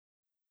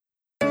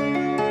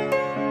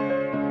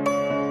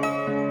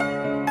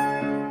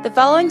The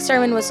following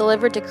sermon was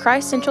delivered to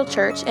Christ Central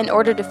Church in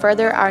order to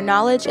further our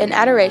knowledge and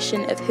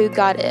adoration of who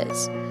God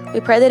is. We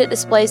pray that it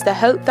displays the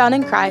hope found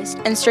in Christ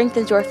and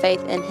strengthens your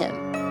faith in Him.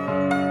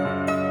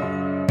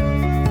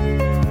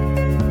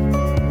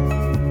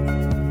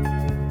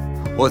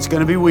 Well, it's going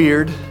to be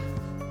weird,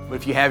 but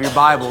if you have your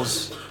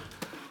Bibles,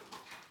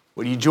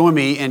 would you join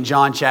me in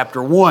John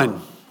chapter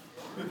 1?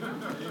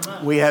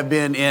 We have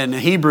been in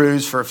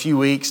Hebrews for a few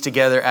weeks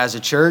together as a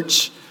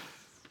church.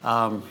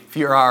 If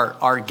you're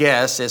our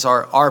guest, it's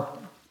our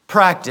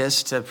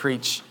practice to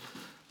preach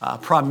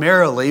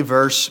primarily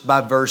verse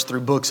by verse through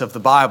books of the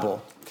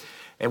Bible.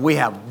 And we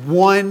have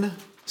one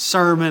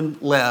sermon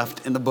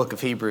left in the book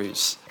of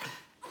Hebrews.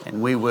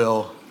 And we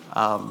will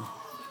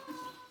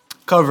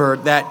cover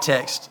that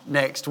text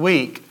next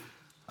week.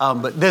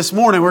 But this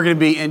morning we're going to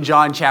be in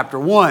John chapter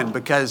 1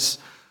 because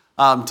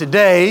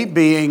today,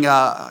 being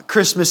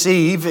Christmas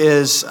Eve,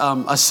 is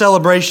a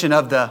celebration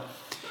of the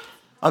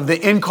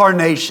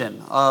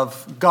incarnation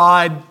of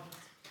God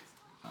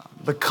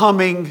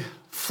becoming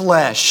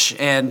flesh,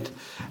 and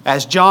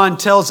as John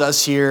tells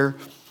us here,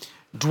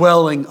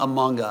 dwelling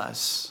among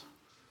us.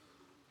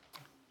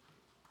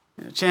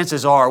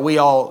 Chances are we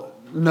all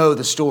know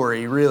the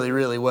story really,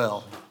 really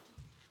well.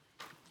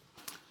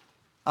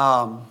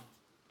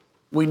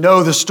 We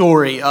know the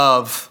story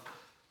of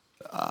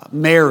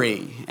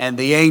Mary and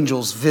the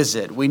angel's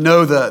visit. We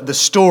know the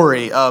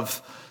story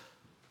of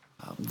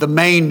the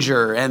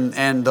manger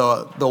and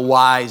the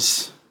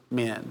wise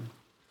men.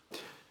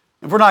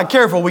 If we're not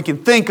careful, we can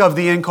think of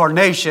the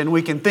incarnation,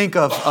 we can think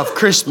of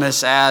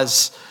Christmas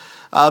as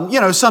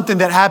something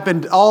that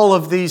happened all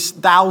of these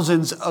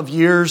thousands of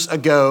years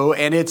ago,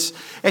 and it's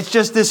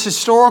just this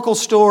historical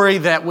story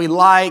that we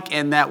like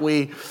and that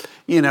we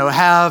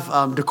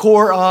have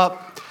decor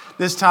up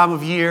this time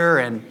of year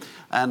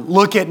and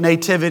look at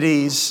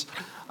nativities.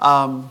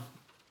 And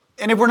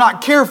if we're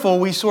not careful,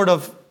 we sort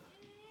of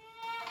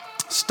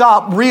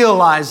stop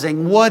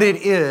realizing what it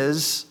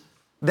is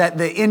that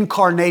the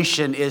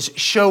incarnation is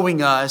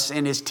showing us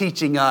and is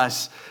teaching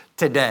us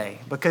today.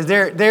 Because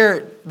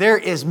there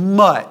is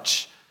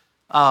much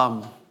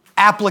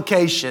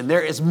application,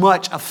 there is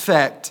much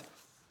effect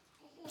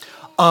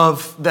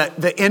of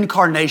the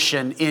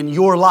incarnation in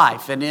your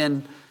life and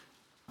in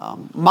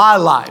my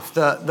life.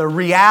 The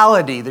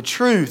reality, the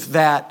truth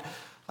that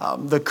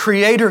the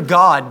Creator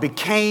God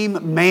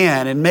became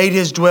man and made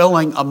His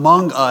dwelling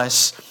among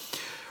us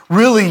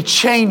really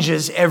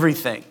changes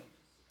everything.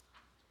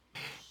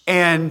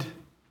 And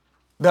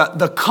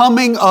the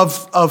coming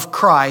of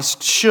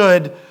Christ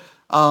should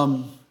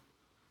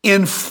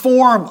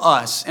inform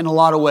us in a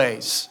lot of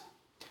ways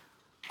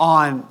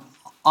on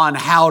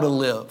how to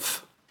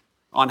live.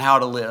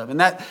 And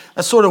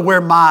that's sort of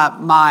where my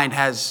mind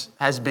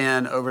has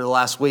been over the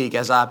last week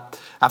as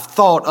I've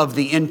thought of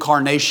the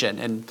incarnation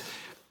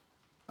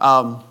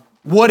and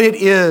what it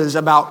is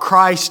about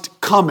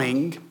Christ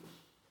coming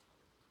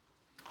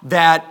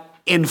that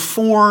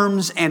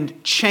informs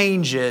and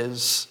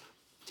changes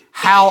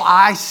how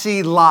I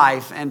see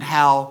life and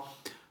how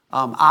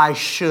I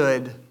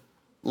should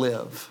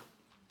live.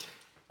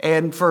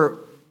 And for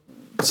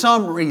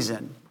some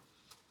reason,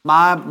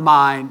 my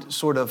mind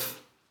sort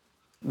of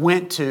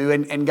went to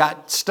and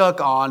got stuck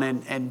on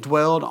and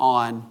dwelled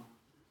on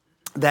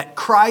that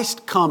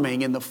Christ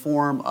coming in the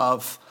form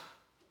of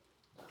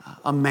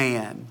a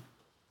man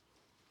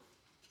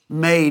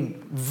made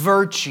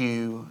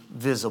virtue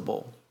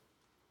visible.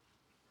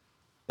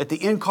 That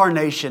the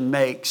incarnation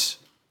makes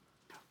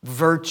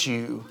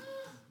virtue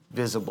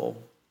visible.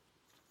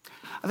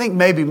 I think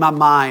maybe my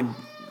mind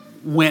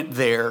went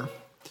there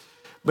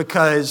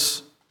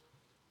because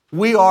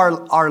we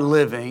are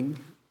living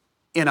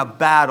in a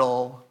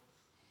battle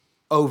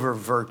over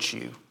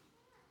virtue.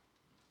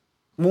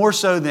 More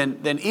so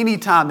than any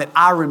time that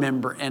I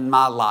remember in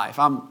my life.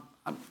 I'm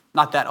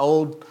not that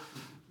old,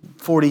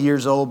 40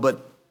 years old,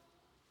 but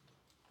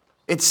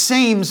it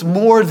seems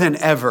more than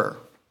ever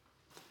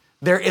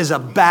there is a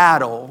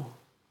battle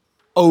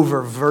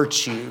over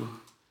virtue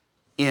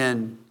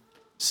in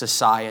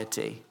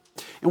society.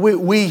 And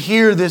we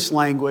hear this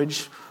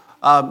language.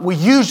 We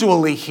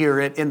usually hear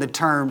it in the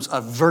terms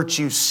of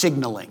virtue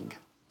signaling.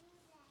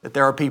 That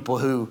there are people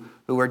who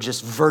are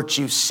just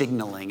virtue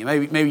signaling.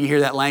 And maybe you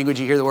hear that language,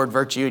 you hear the word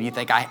virtue, and you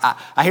think, I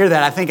hear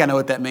that, I think I know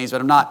what that means, but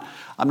I'm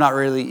not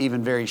really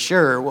even very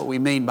sure what we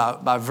mean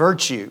by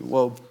virtue.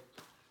 Well,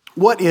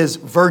 what is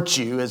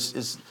virtue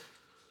is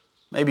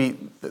maybe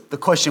the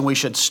question we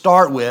should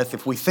start with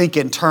if we think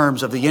in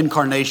terms of the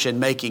incarnation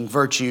making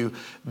virtue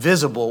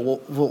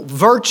visible. Well,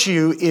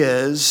 virtue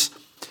is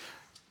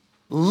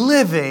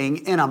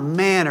living in a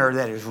manner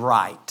that is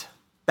right.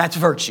 That's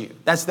virtue.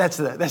 That's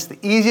the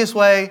easiest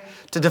way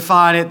to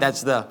define it.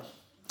 That's the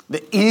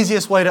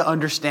easiest way to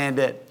understand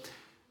it.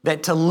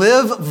 That to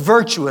live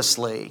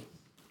virtuously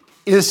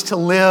is to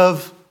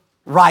live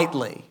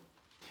rightly.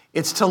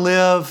 It's to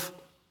live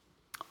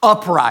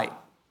upright.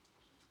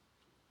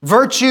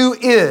 Virtue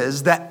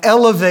is the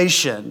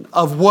elevation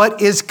of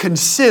what is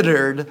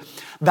considered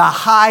the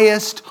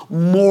highest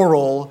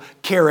moral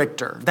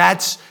character.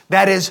 That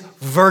is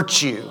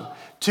virtue.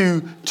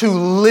 To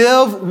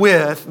live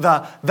with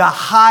the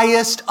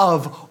highest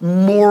of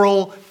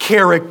moral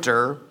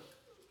character,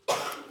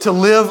 to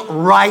live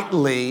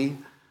rightly.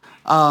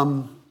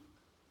 I'll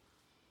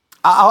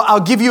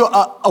give you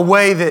a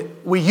way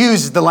that we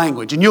use the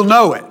language, and you'll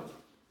know it.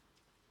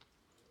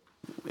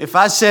 If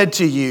I said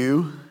to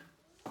you,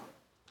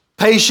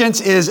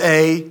 patience is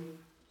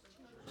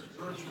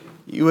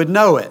you would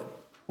know it.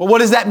 Well, what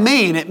does that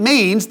mean? It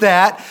means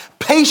that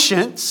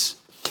patience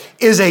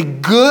is a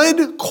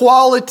good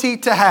quality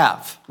to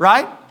have,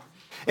 right?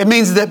 It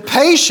means that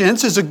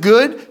patience is a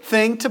good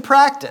thing to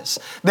practice.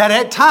 That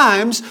at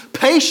times,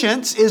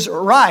 patience is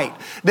right.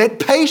 That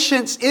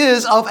patience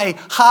is of a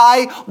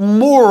high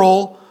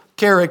moral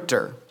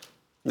character.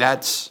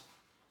 That's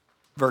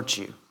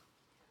virtue.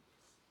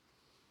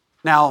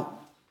 Now,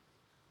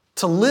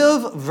 to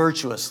live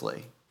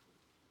virtuously,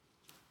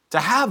 to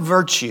have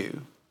virtue,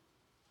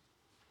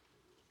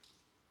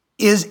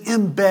 is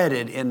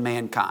embedded in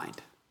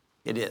mankind.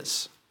 It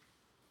is.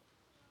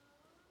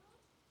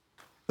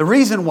 The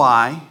reason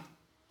why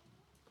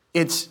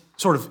it's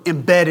sort of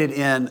embedded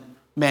in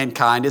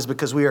mankind is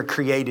because we are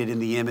created in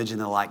the image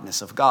and the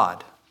likeness of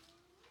God.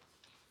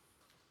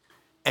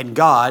 And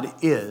God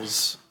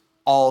is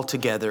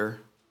altogether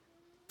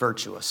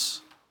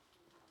virtuous.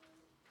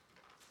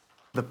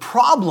 The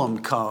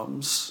problem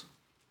comes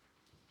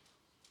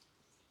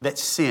that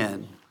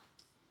sin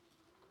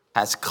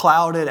has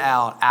clouded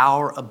out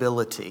our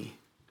ability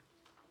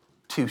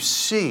to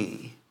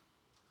see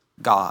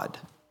God,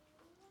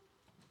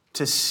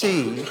 to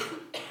see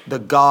the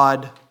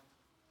God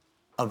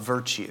of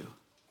virtue.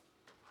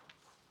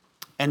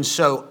 And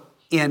so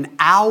in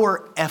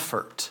our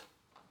effort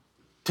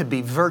to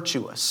be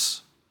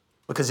virtuous,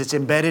 because it's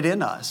embedded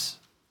in us,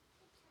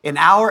 in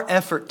our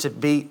effort to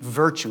be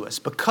virtuous,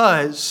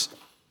 because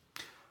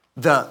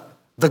the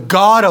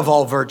God of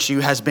all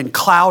virtue has been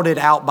clouded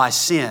out by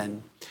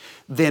sin,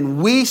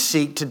 then we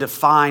seek to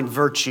define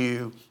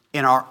virtue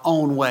in our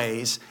own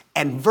ways,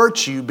 and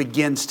virtue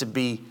begins to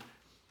be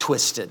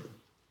twisted.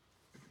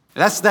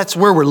 That's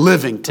where we're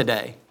living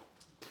today.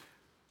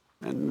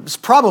 And it's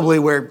probably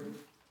where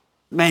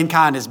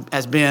mankind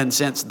has been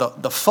since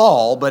the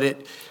fall, but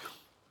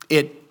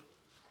it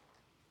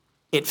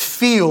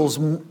feels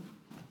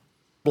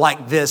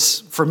like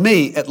this, for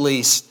me at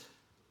least,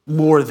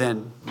 more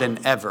than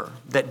ever.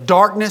 That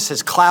darkness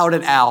has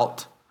clouded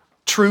out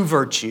true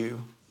virtue,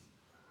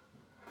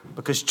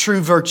 because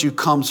true virtue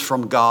comes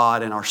from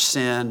God, and our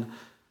sin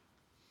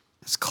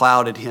has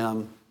clouded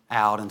him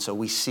out, and so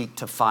we seek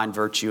to find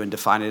virtue and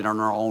define it in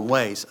our own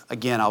ways.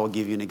 Again, I will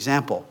give you an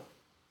example.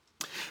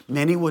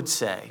 Many would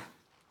say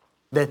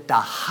that the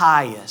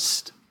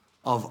highest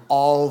of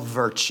all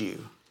virtue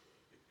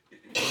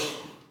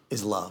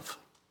is love.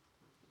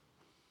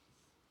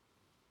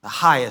 The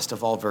highest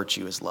of all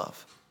virtue is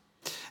love.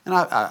 And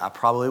I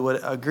probably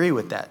would agree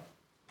with that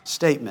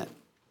statement.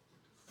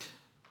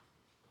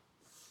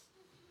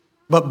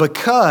 But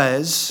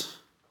because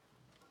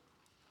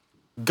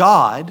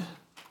God,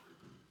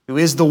 who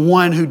is the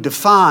one who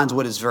defines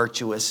what is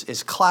virtuous,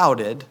 is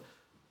clouded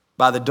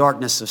by the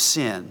darkness of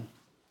sin,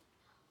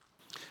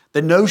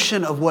 the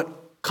notion of what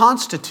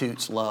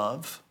constitutes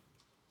love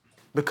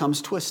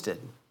becomes twisted.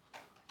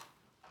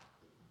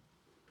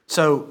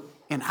 So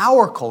in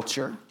our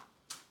culture,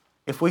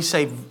 if we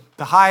say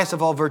the highest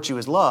of all virtue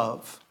is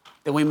love,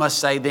 then we must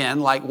say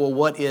then, well,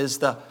 what is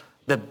the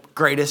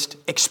greatest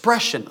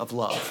expression of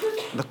love?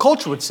 And the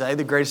culture would say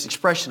the greatest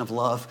expression of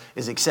love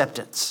is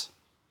acceptance.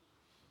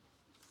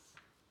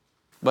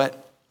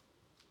 But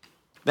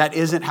that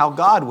isn't how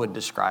God would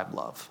describe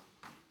love.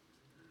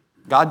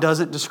 God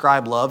doesn't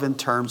describe love in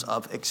terms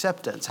of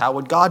acceptance. How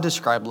would God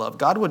describe love?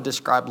 God would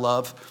describe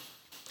love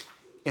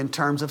in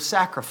terms of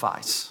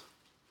sacrifice.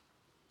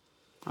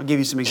 I'll give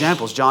you some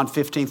examples. John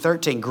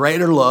 15:13.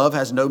 Greater love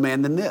has no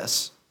man than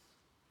this,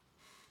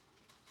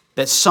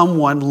 that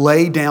someone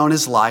lay down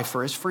his life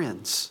for his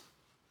friends.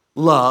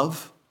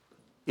 Love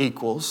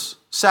equals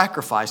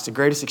sacrifice. The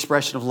greatest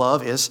expression of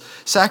love is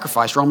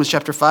sacrifice. Romans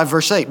chapter 5,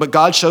 verse 8. But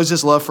God shows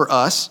his love for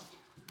us,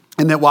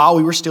 and that while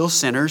we were still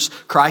sinners,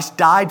 Christ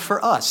died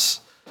for us.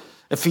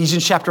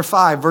 Ephesians chapter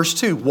 5, verse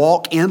 2.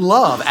 Walk in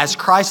love as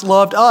Christ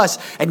loved us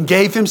and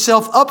gave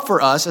himself up for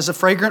us as a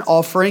fragrant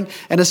offering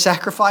and a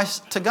sacrifice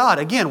to God.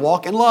 Again,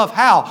 walk in love.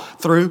 How?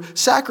 Through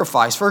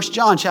sacrifice. 1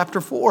 John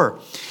chapter 4.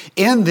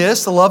 In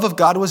this, the love of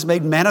God was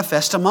made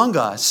manifest among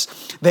us,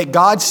 that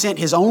God sent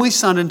his only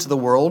Son into the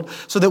world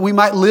so that we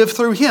might live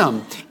through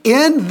him.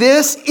 In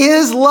this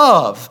is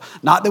love.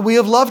 Not that we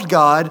have loved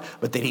God,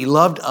 but that he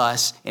loved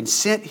us and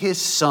sent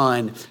his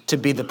Son to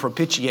be the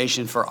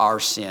propitiation for our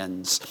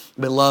sins.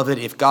 Beloved,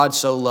 if God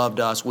so loved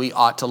us, we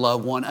ought to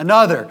love one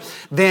another.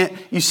 Then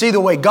you see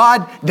the way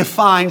God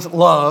defines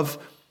love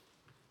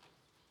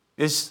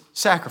is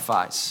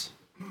sacrifice.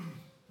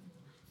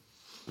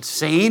 It's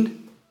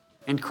seen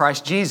in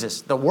Christ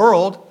Jesus. The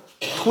world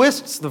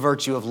twists the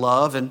virtue of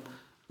love and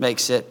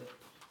makes it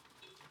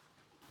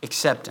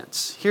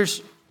acceptance.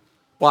 Here's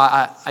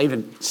why I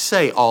even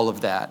say all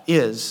of that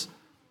is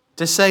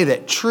to say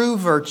that true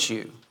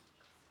virtue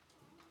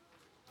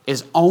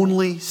is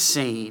only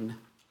seen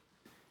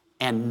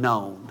and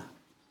known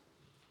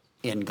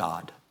in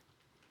God.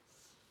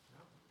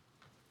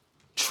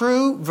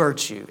 True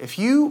virtue, if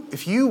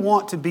you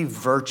want to be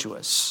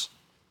virtuous,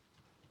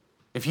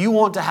 if you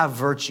want to have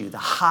virtue, the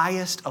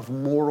highest of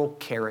moral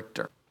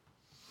character,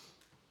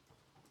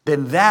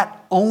 then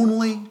that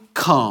only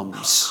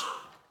comes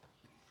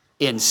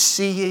in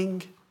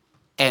seeing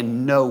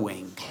and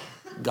knowing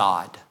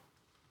God.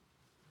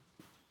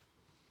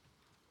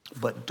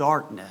 But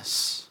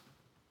darkness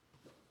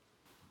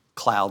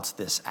clouds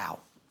this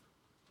out.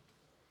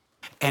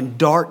 And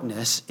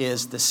darkness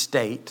is the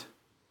state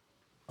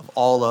of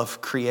all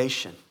of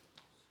creation.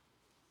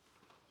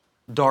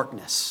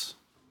 Darkness.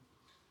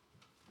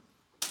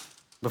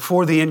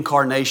 Before the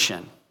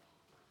incarnation,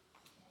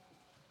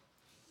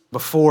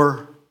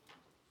 before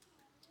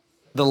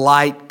the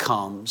light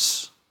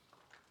comes,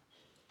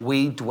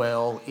 we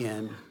dwell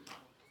in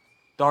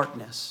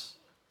darkness.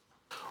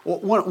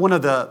 One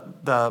of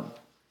the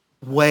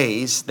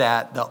ways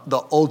that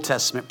the Old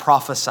Testament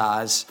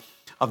prophesies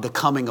of the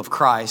coming of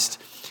Christ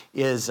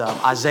is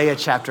Isaiah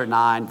chapter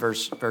 9,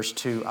 verse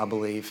 2, I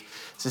believe.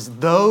 It says,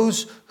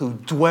 "Those who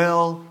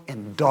dwell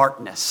in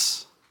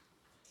darkness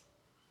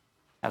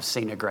have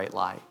seen a great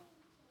light."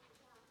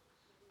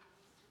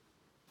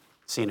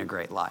 Seen a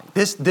great light.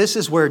 This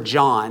is where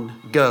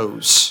John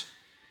goes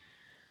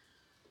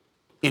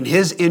in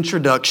his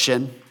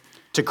introduction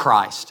to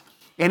Christ.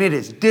 And it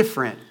is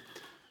different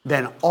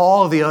than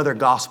all the other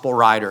gospel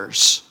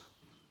writers.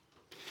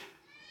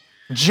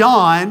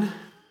 John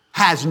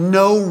has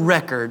no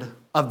record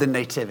of the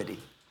nativity.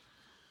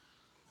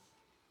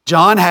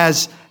 John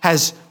has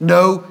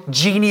no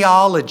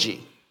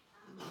genealogy.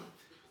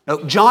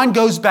 No, John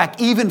goes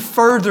back even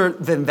further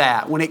than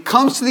that. When it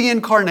comes to the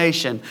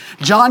incarnation,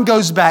 John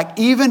goes back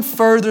even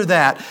further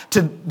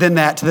than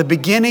that, to the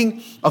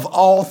beginning of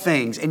all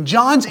things. And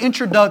John's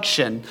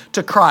introduction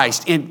to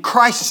Christ, in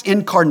Christ's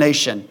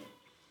incarnation,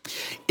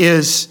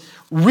 is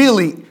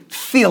really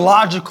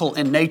theological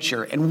in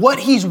nature. And what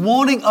he's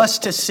wanting us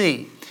to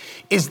see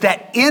is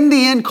that in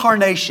the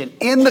incarnation,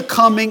 in the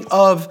coming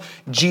of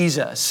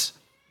Jesus,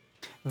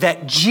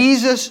 that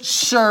Jesus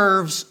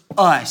serves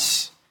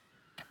us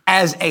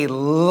as a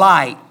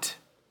light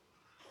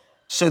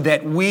so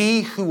that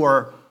we who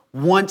are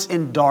once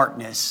in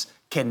darkness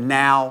can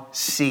now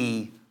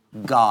see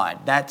God.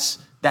 That's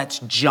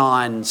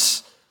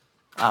John's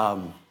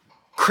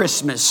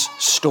Christmas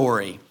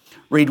story.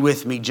 Read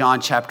with me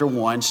John chapter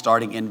 1,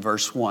 starting in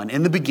verse 1.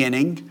 "In the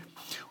beginning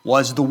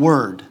was the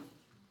Word,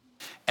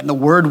 and the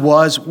Word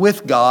was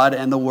with God,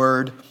 and the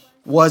Word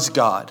was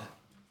God.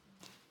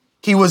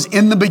 He was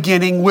in the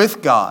beginning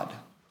with God.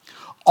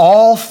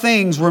 All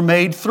things were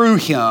made through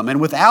Him,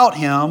 and without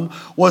Him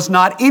was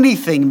not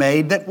anything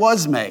made that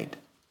was made.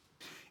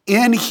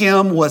 In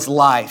Him was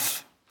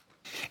life,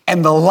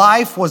 and the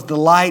life was the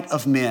light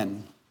of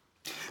men.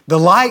 The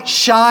light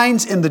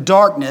shines in the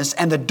darkness,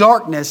 and the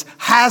darkness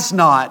has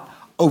not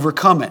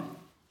overcome it.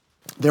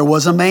 There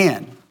was a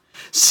man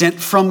sent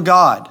from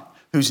God,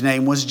 whose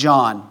name was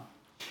John.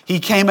 He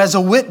came as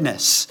a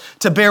witness,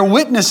 to bear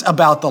witness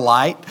about the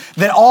light,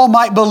 that all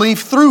might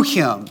believe through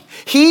him.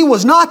 He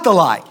was not the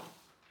light,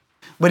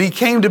 but he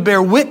came to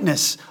bear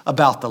witness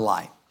about the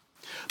light.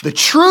 The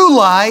true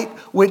light,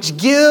 which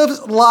gives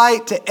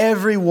light to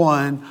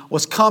everyone,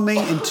 was coming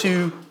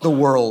into the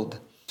world.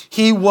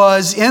 He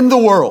was in the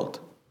world,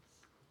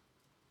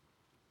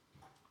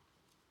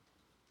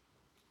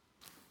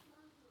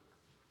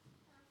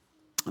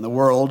 and the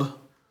world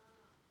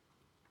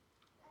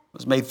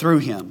was made through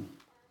him,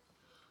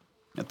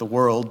 yet the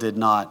world did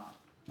not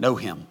know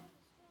him.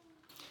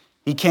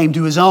 He came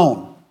to his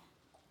own,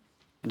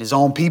 and his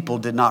own people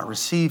did not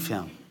receive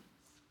him.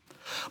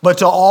 But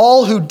to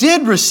all who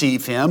did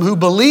receive him, who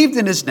believed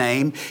in his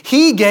name,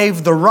 he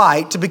gave the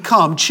right to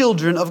become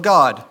children of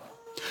God,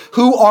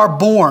 who are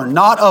born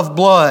not of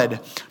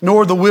blood,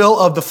 nor the will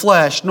of the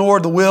flesh, nor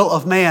the will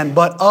of man,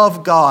 but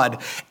of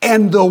God.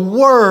 And the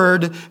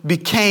Word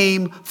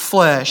became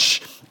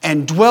flesh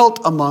and dwelt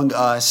among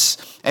us,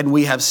 and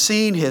we have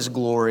seen his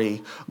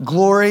glory,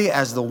 glory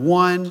as the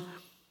one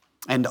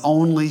and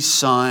only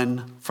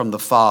Son from the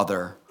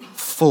Father,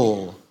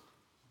 full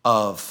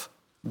of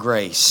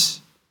grace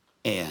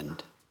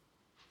and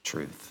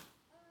truth.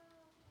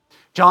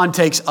 John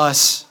takes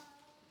us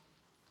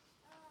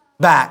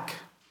back.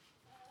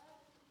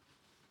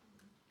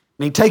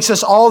 And he takes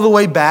us all the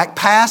way back,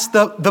 past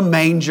the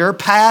manger,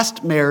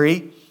 past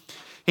Mary.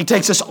 He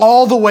takes us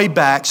all the way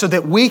back so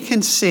that we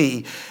can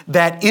see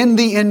that in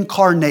the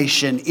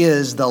incarnation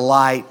is the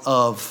light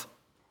of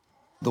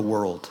the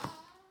world.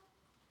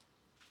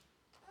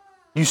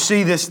 You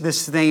see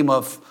this theme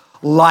of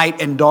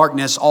light and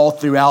darkness all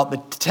throughout the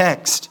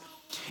text.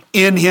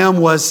 In him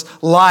was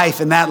life,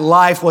 and that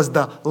life was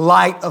the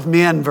light of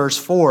men, verse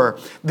 4.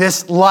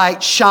 This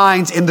light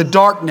shines in the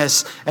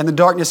darkness, and the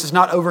darkness has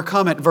not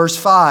overcome it, verse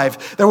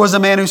 5. There was a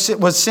man who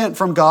was sent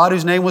from God,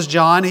 whose name was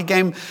John. He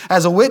came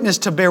as a witness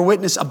to bear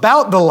witness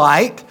about the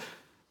light,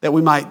 that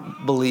we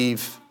might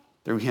believe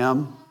through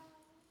him.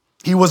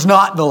 He was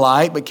not the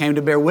light, but came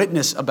to bear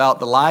witness about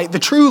the light. The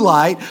true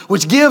light,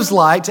 which gives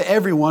light to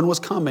everyone, was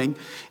coming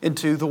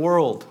into the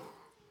world.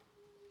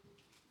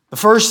 The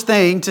first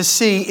thing to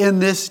see in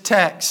this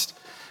text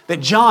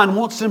that John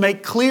wants to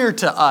make clear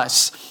to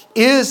us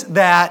is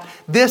that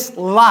this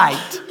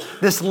light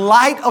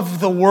of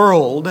the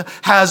world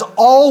has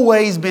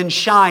always been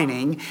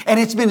shining, and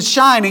it's been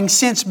shining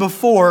since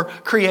before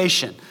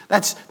creation.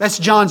 That's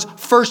John's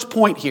first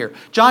point here.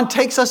 John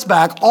takes us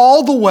back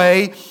all the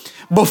way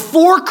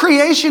before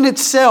creation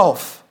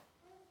itself,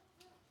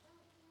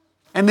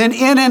 and then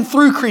in and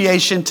through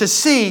creation, to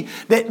see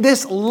that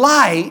this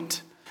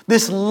light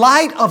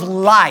of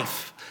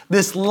life,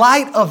 this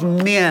light of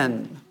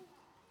men,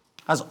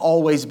 has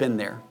always been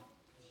there.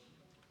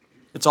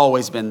 It's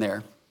always been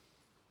there.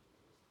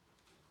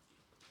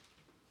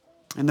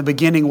 In the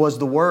beginning was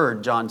the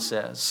Word, John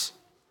says.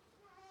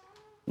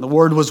 And the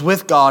Word was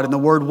with God, and the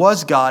Word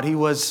was God. He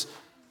was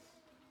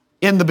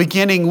in the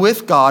beginning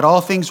with God. All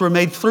things were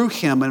made through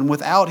Him, and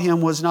without Him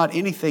was not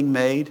anything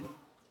made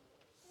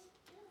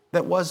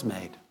that was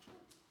made.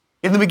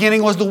 In the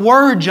beginning was the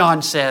Word,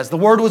 John says. The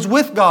Word was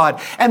with God,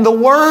 and the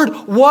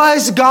Word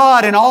was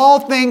God, and all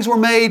things were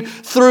made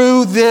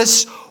through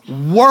this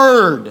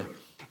Word.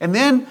 And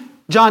then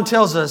John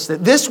tells us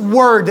that this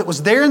Word that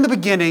was there in the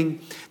beginning,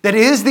 that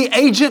is the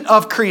agent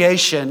of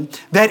creation,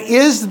 that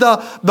is the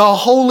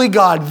holy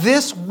God,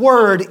 this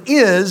Word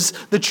is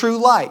the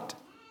true light.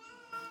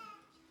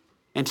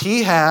 And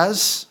He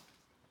has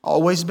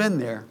always been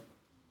there.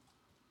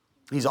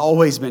 He's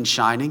always been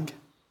shining.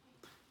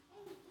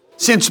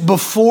 Since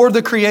before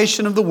the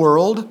creation of the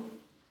world,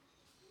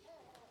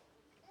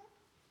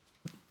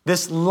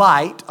 this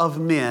light of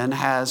men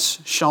has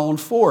shone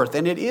forth.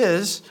 And it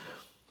is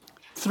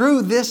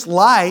through this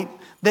light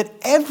that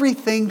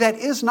everything that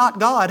is not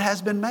God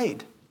has been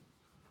made.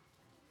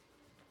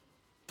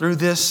 Through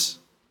this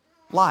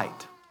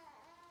light.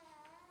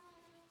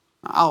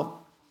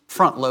 I'll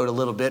front load a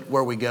little bit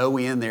where we go.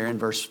 We end there in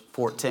verse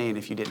 14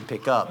 if you didn't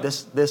pick up.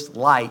 This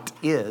light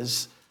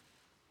is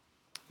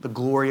the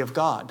glory of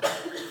God.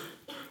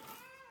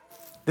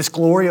 This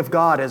glory of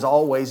God has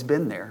always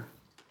been there.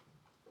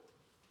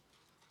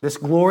 This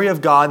glory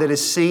of God that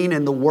is seen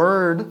in the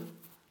Word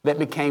that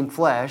became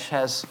flesh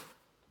has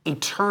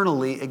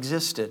eternally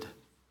existed.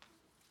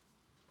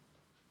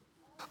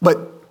 But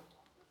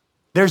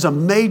there's a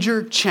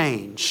major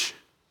change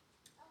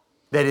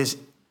that is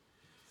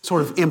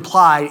sort of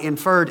implied,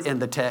 inferred in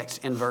the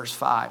text in verse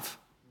 5.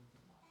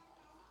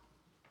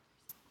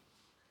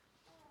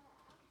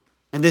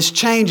 And this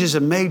change is a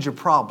major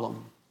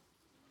problem.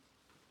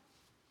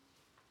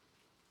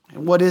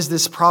 And what is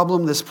this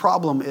problem? This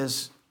problem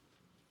is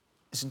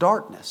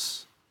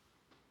darkness.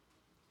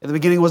 In the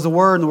beginning was the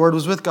Word, and the Word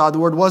was with God. The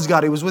Word was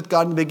God. He was with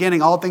God in the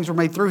beginning. All things were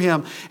made through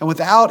Him, and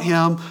without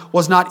Him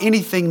was not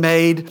anything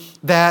made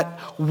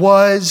that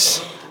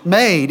was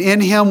made.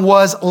 In Him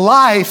was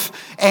life,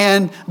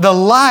 and the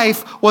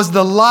life was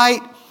the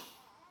light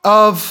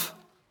of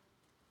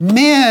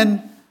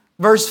men.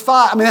 Verse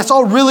 5, that's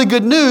all really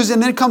good news.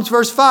 And then comes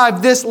verse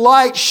 5, this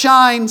light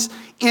shines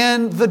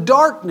in the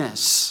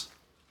darkness.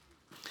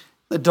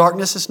 The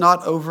darkness has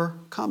not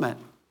overcome it.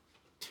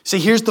 See,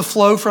 here's the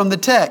flow from the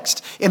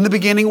text. In the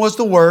beginning was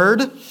the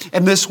Word,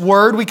 and this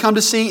Word we come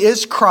to see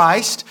is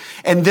Christ,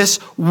 and this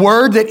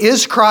Word that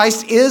is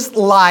Christ is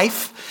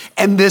life,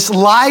 and this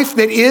life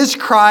that is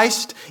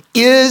Christ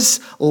is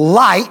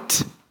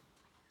light,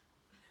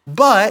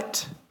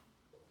 but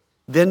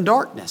then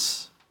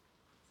darkness.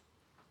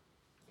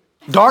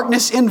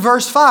 Darkness in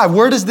verse 5.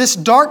 Where does this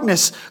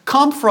darkness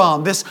come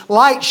from? This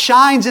light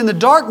shines in the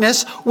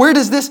darkness. Where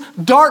does this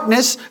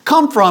darkness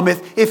come from?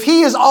 If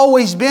He has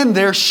always been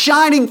there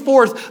shining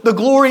forth the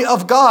glory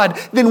of God,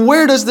 then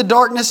where does the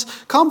darkness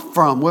come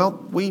from?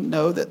 Well, we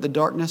know that the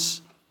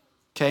darkness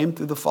came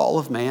through the fall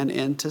of man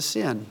into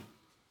sin.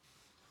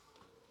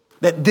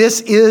 That this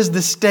is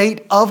the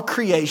state of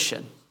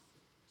creation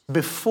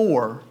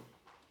before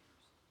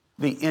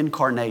the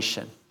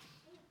incarnation.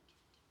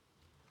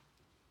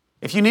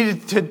 If you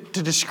needed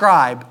to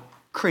describe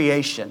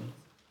creation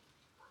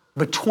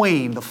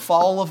between the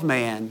fall of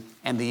man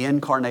and the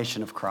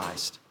incarnation of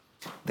Christ,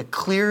 the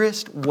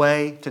clearest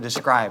way to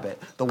describe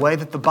it, the way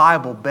that the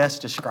Bible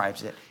best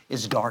describes it,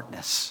 is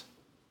darkness.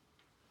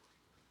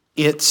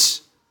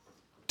 It's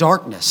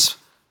darkness.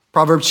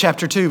 Proverbs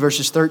chapter 2,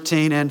 verses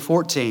 13 and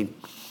 14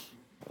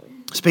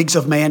 speaks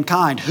of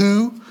mankind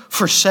who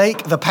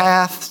forsake the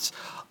paths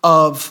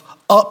of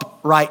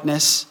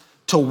uprightness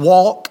to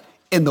walk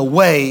in the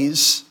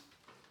ways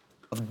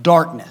of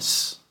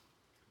darkness.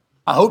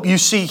 I hope you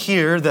see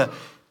here the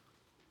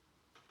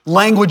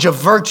language of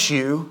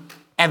virtue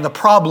and the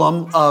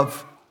problem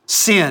of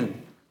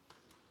sin.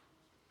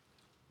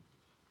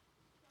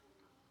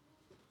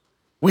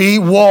 We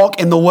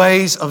walk in the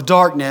ways of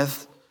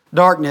darkness,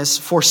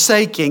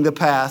 forsaking the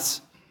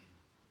paths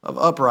of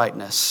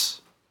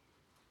uprightness.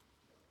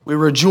 We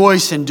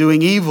rejoice in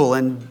doing evil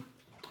and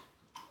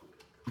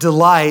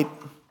delight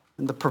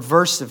in the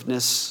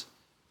perversiveness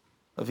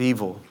of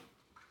evil.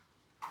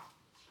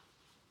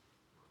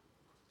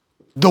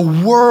 The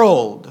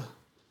world,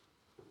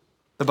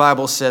 the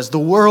Bible says, the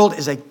world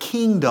is a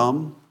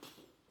kingdom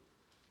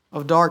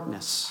of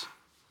darkness.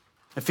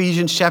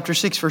 Ephesians chapter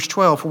 6, verse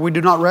 12, for we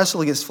do not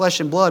wrestle against flesh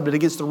and blood, but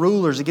against the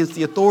rulers, against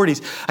the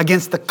authorities,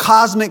 against the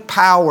cosmic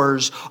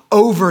powers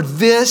over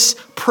this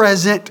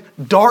present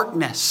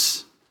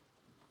darkness.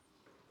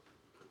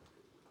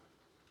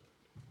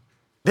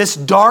 This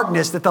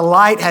darkness that the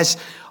light has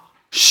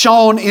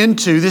shone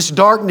into, this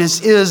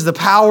darkness is the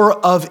power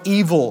of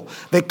evil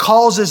that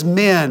causes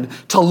men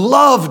to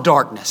love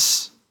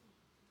darkness.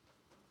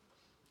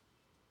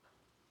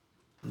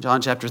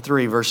 John chapter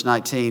 3, verse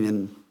 19,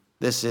 and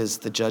this is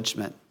the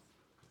judgment.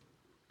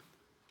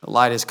 The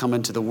light has come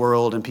into the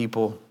world and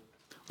people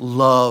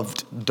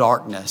loved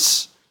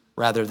darkness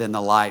rather than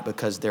the light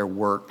because their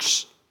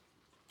works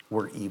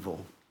were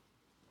evil.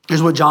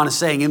 Here's what John is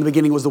saying. In the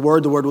beginning was the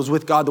Word was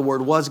with God, the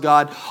Word was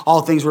God.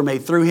 All things were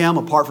made through Him.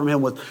 Apart from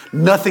Him was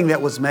nothing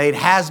that was made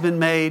has been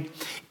made.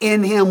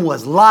 In Him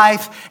was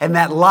life, and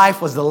that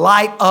life was the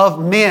light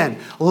of men.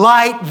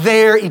 Light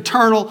there,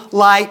 eternal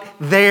light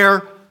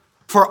there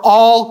for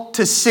all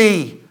to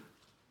see.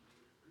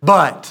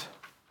 But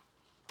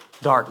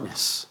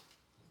darkness.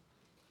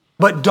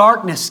 But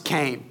darkness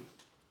came.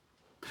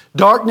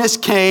 Darkness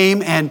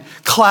came and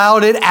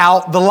clouded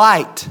out the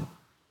light.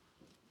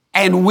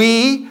 And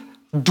we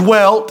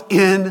dwelt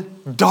in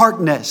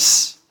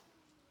darkness.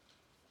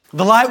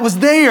 The light was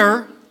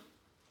there.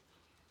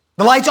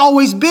 The light's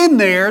always been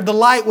there. The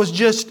light was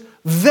just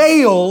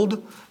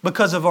veiled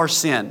because of our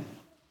sin.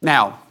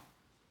 Now,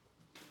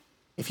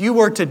 if you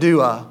were to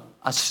do a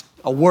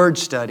word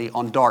study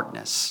on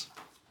darkness,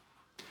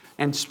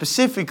 and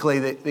specifically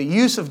the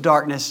use of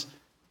darkness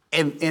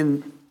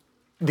in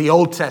the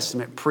Old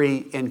Testament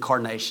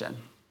pre-incarnation,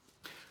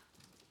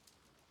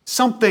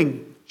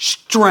 something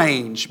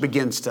strange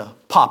begins to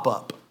pop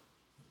up.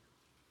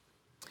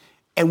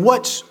 And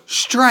what's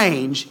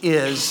strange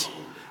is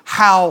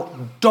how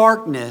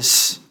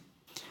darkness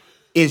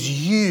is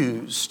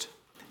used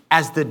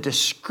as the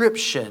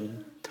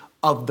description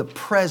of the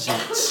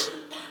presence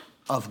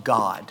of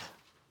God.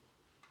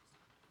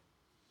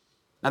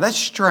 Now that's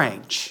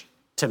strange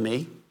to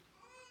me,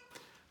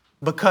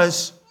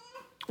 because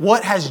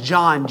what has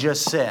John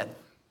just said?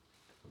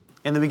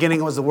 In the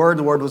beginning was the Word, and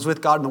the Word was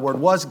with God, and the Word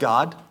was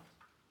God.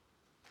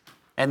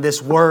 And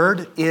this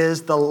Word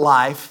is the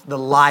life, the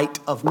light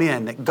of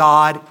men, that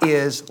God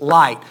is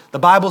light. The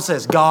Bible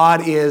says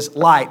God is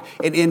light,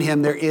 and in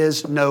Him there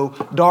is no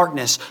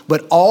darkness.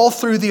 But all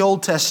through the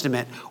Old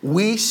Testament,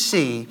 we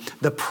see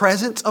the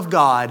presence of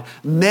God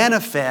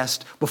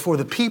manifest before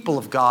the people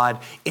of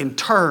God in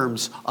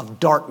terms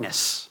of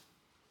darkness.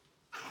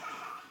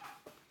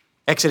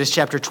 Exodus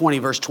chapter 20,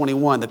 verse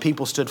 21, the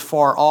people stood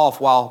far off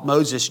while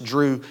Moses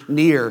drew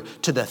near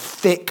to the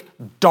thick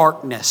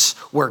darkness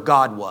where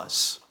God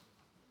was.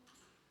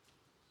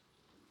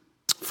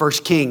 1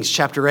 Kings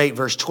chapter 8,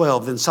 verse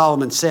 12, then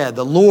Solomon said,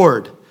 the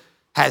Lord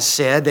has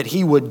said that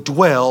He would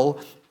dwell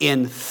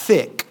in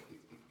thick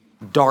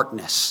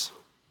darkness.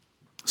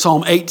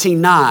 Psalm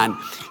 18:9,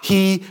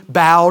 He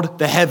bowed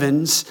the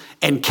heavens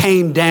and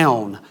came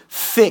down.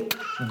 Thick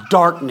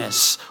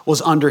darkness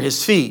was under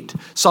His feet.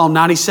 Psalm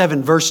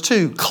 97, verse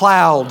 2,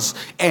 clouds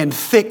and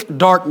thick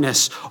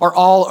darkness are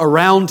all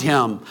around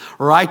Him.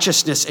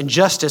 Righteousness and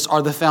justice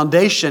are the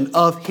foundation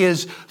of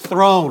His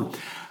throne.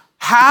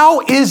 How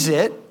is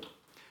it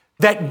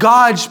that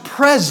God's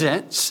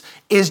presence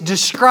is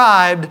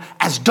described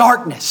as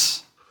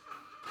darkness?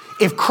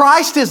 If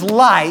Christ is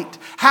light,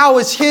 how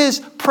is His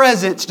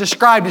presence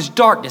described as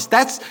darkness?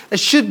 That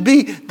should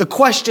be the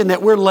question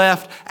that we're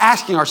left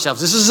asking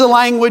ourselves. This is the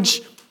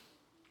language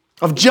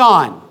of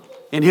John.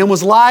 In Him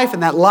was life,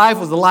 and that life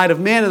was the light of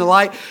men, and the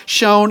light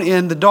shone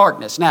in the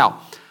darkness.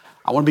 Now,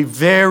 I want to be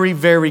very,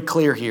 very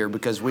clear here,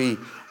 because we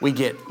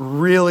get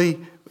really,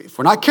 if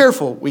we're not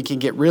careful, we can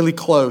get really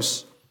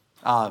close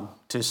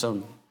to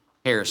some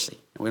heresy.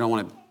 We don't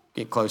want to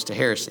get close to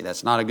heresy.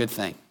 That's not a good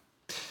thing.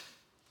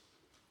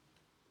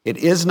 It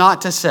is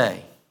not to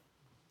say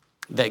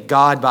that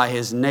God by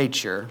His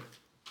nature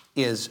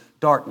is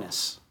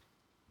darkness.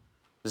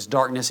 Because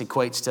darkness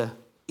equates to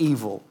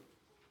evil.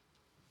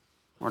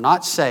 We're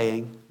not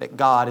saying that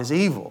God is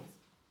evil.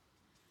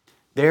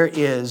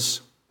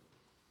 There's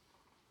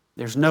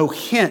no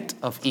hint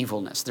of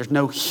evilness. There's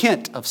no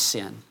hint of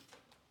sin.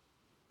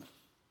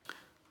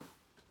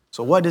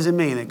 So what does it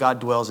mean that God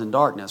dwells in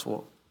darkness?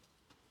 Well,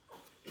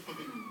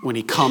 when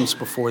He comes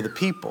before the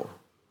people,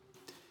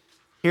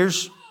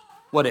 here's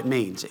what it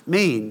means. It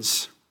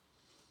means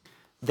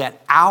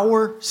that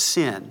our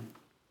sin,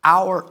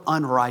 our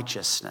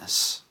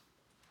unrighteousness,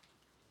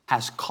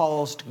 has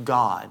caused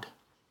God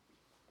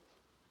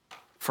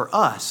for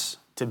us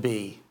to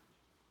be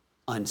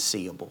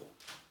unseeable.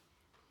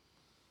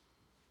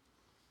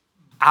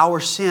 our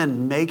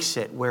sin makes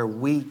it where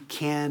we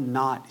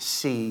cannot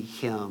see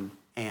Him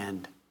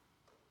and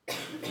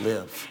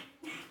live.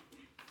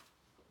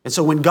 And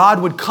so when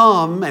God would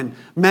come and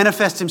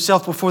manifest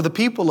Himself before the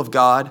people of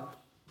God,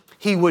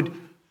 He would,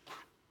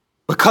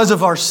 because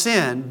of our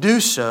sin, do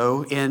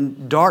so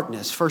in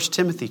darkness. 1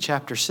 Timothy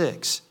chapter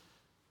 6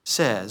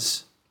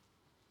 says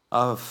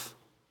of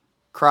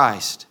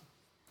Christ,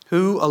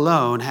 who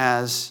alone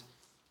has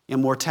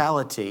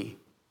immortality,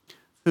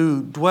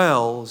 who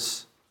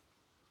dwells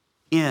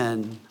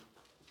in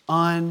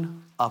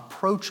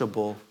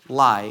unapproachable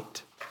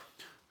light,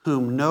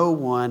 whom no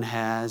one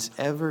has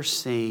ever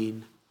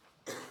seen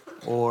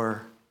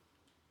or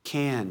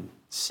can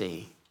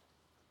see.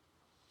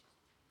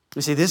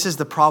 You see, this is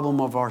the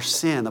problem of our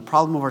sin. The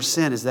problem of our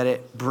sin is that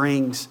it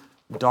brings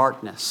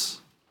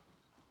darkness.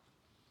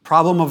 The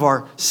problem of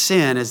our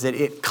sin is that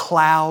it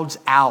clouds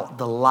out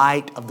the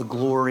light of the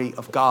glory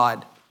of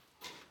God.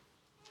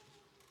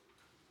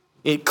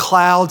 It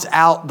clouds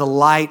out the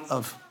light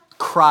of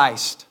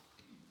Christ.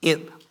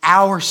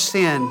 Our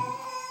sin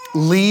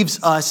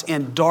leaves us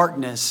in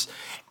darkness,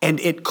 and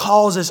it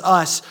causes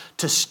us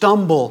to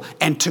stumble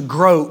and to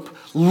grope,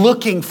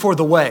 looking for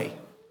the way.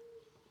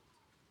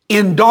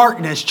 In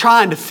darkness,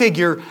 trying to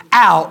figure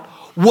out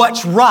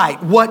what's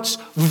right, what's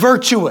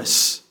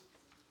virtuous.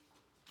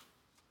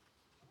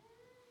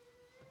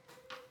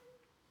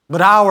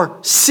 But our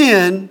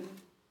sin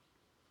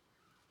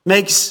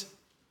makes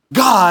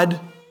God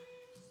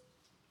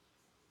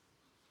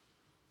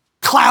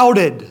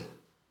clouded.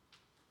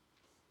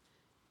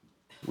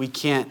 We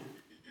can't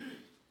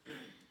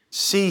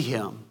see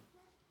Him.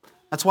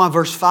 That's why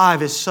verse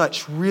 5 is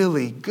such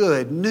really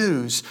good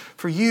news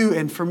for you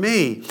and for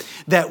me.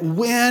 That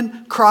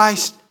when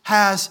Christ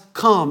has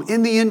come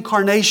in the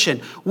incarnation,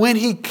 when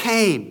He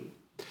came,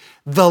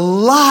 the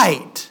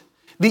light,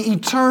 the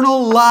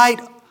eternal light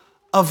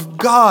of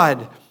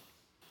God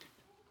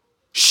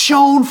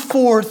shone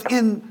forth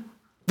in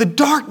the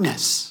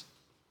darkness.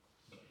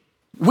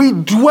 We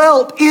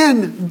dwelt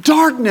in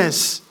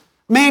darkness.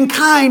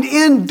 Mankind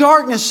in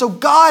darkness. So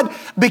God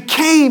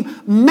became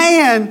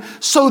man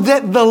so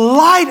that the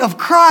light of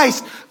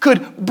Christ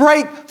could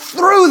break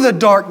through the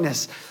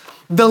darkness.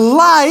 The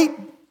light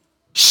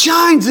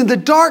shines in the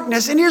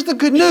darkness. And here's the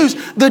good news.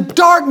 The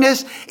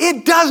darkness,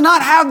 it does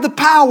not have the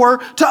power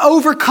to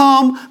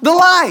overcome the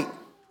light.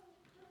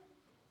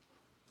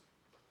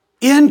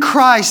 In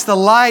Christ, the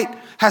light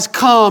has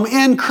come.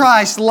 In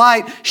Christ,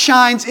 light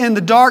shines in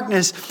the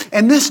darkness.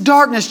 And this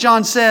darkness,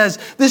 John says,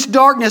 this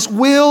darkness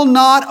will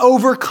not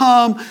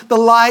overcome the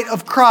light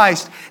of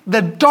Christ.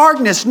 The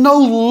darkness no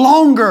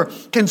longer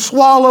can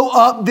swallow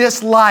up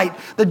this light.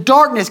 The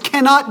darkness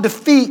cannot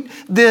defeat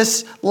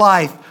this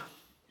life.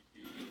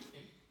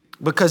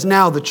 Because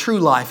now the true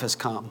life has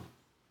come.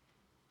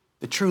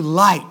 The true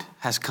light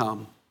has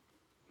come.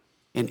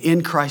 And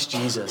in Christ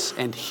Jesus.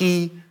 And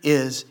He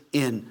is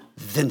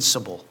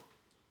invincible.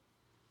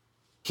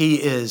 He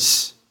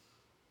is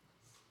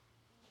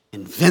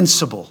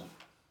invincible.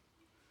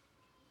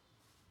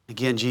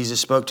 Again,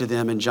 Jesus spoke to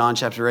them in John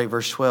chapter 8,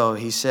 verse 12.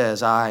 He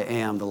says, I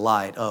am the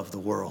light of the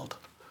world.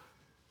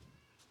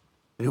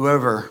 And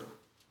whoever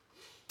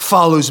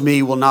follows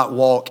me will not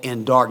walk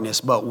in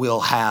darkness, but will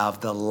have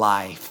the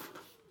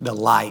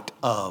light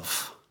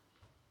of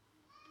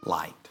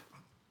light.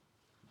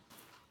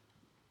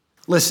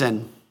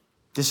 Listen,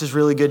 this is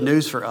really good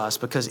news for us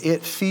because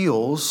it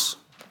feels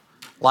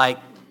like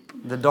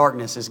the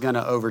darkness is going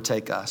to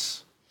overtake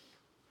us.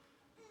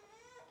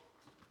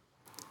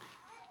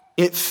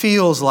 It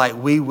feels like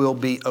we will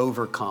be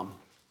overcome.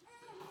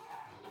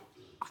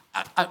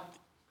 I'm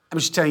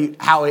just telling you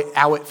how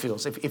it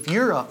feels. If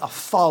you're a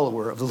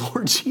follower of the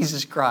Lord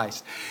Jesus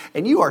Christ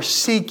and you are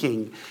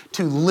seeking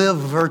to live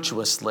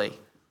virtuously,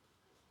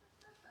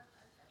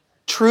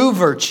 true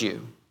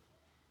virtue,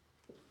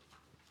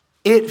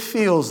 it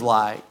feels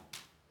like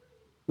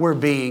we're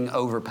being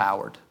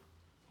overpowered.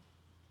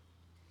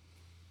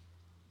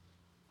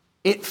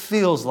 It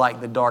feels like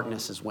the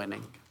darkness is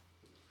winning.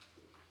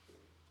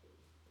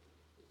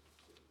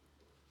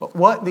 But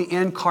what the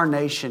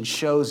incarnation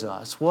shows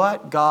us,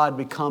 what God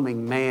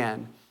becoming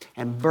man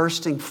and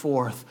bursting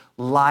forth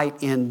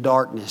light in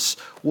darkness,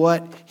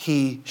 what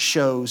He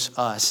shows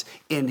us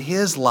in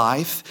His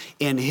life,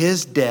 in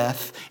His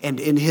death, and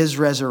in His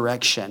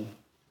resurrection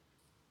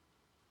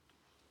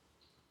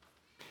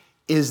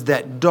is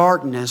that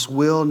darkness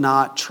will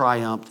not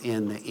triumph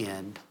in the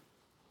end.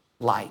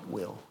 Light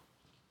will.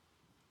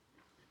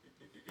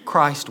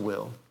 Christ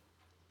will.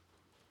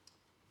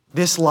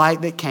 This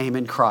light that came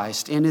in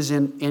Christ in His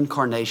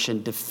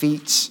incarnation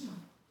defeats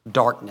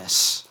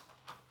darkness.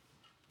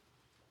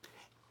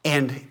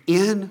 And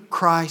in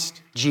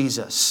Christ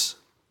Jesus,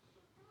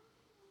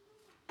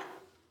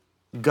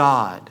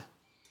 God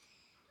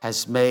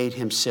has made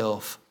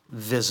Himself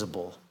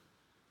visible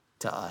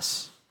to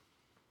us.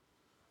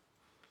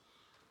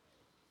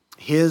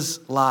 His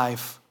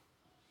life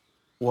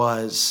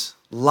was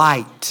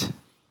light.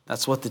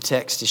 That's what the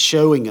text is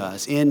showing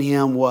us. In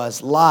Him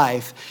was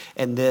life,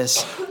 and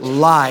this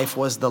life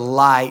was the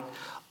light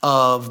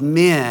of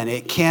men.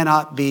 It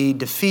cannot be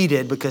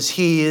defeated because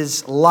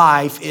His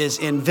life is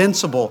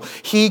invincible.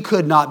 He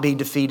could not be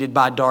defeated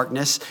by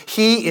darkness.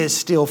 He is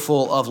still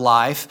full of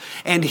life.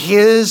 And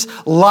His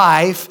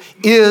life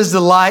is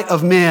the light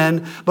of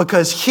men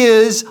because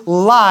His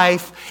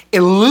life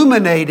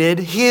illuminated,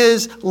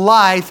 His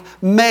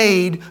life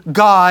made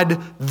God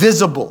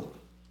visible.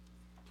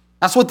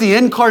 That's what the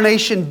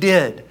incarnation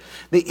did.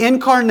 The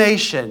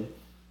incarnation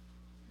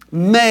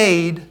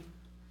made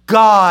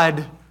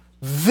God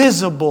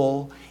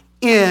visible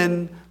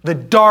in the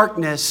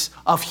darkness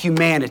of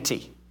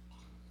humanity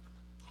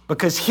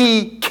because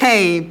He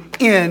came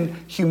in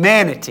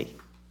humanity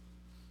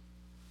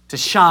to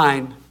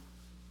shine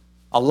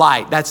a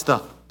light. That's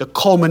the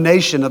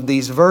culmination of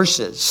these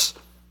verses.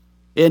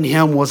 In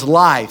Him was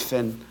life,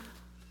 and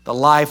the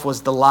life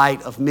was the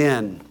light of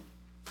men.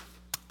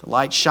 The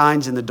light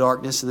shines in the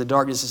darkness, and the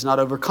darkness has not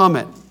overcome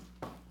it.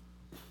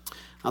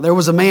 Now, there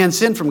was a man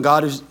sent from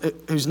God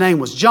whose name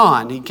was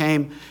John. He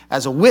came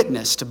as a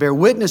witness to bear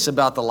witness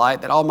about the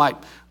light that all might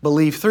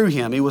believe through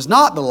him. He was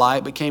not the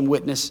light, but came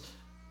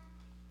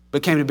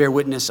to bear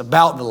witness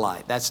about the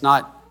light. That's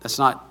not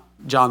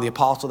John the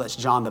Apostle, that's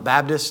John the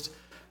Baptist,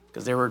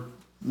 because there were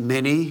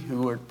many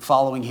who were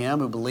following him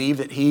who believed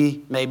that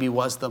he maybe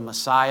was the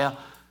Messiah.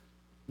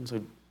 And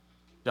so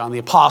John the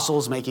Apostle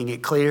is making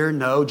it clear,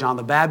 no, John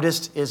the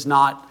Baptist is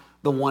not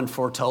the one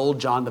foretold.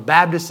 John the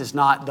Baptist is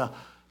not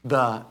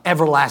the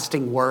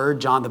everlasting word.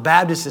 John the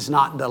Baptist is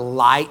not the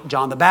light.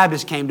 John the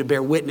Baptist came to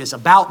bear witness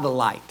about the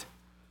light.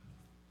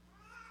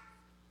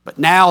 But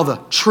now the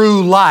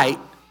true light,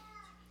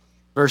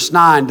 verse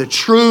 9, the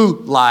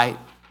true light,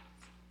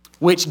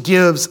 which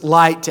gives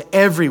light to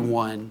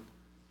everyone,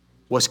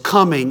 was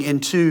coming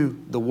into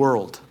the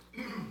world.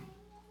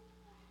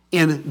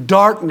 In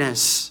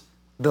darkness,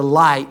 the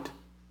light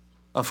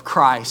of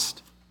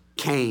Christ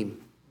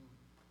came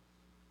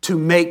to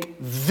make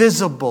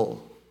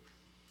visible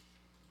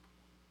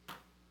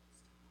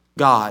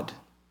God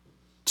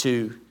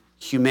to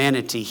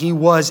humanity. He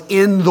was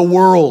in the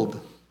world.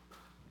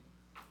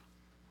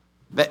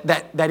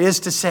 That is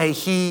to say,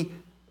 He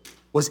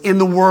was in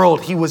the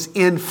world. He was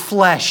in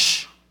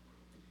flesh.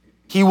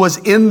 He was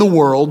in the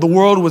world. The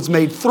world was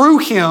made through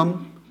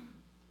Him,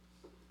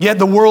 yet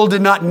the world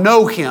did not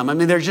know Him. I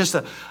mean,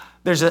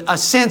 there's a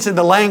sense in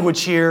the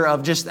language here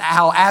of just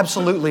how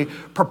absolutely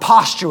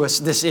preposterous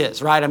this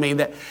is, right? I mean,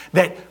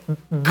 that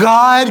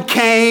God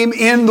came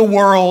in the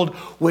world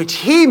which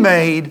He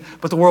made,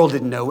 but the world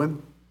didn't know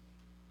Him.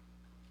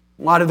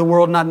 Why did the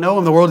world not know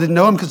Him? The world didn't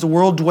know Him because the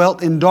world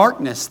dwelt in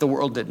darkness. The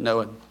world didn't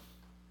know Him.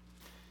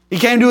 He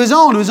came to His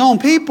own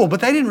people, but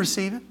they didn't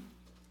receive Him.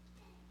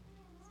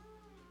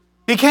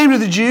 He came to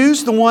the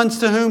Jews, the ones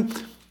to whom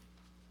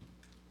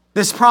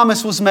this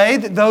promise was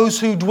made, that those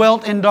who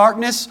dwelt in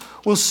darkness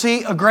will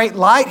see a great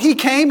light. He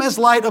came as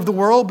light of the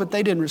world, but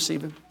they didn't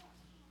receive Him.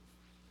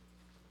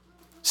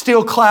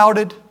 Still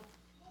clouded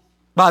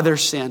by their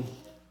sin.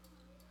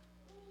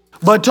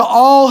 But to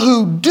all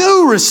who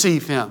do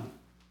receive Him,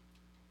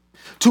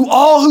 to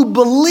all who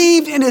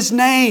believe in His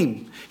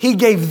name, He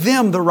gave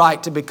them the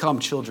right to become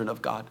children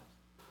of God,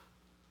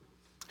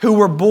 who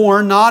were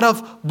born not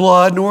of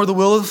blood, nor the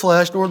will of the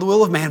flesh, nor the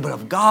will of man, but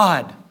of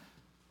God.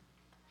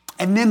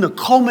 And then the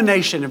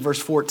culmination in verse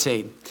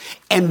 14.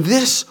 And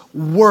this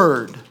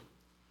word,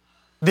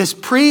 this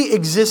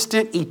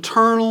pre-existent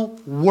eternal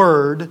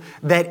word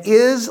that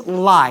is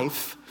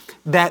life,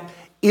 that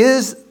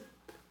is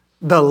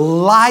the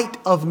light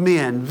of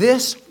men,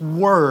 this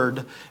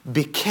word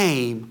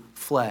became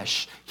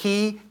flesh.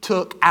 He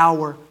took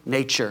our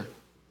nature.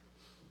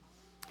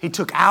 He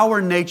took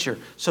our nature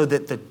so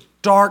that the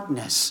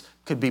darkness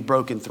could be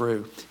broken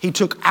through. He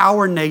took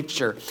our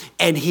nature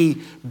and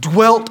He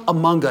dwelt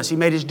among us. He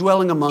made His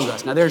dwelling among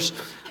us. Now there's,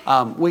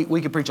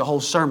 we could preach a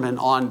whole sermon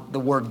on the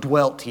word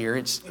dwelt here.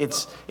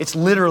 It's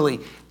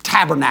literally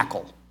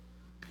tabernacle.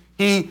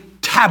 He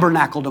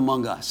tabernacled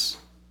among us.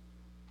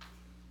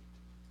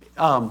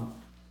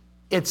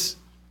 It's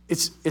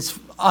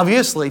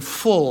obviously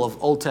full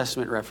of Old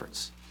Testament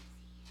reference.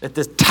 That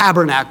the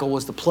tabernacle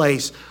was the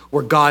place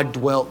where God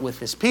dwelt with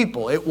His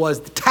people. It was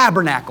the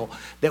tabernacle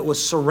that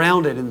was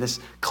surrounded in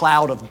this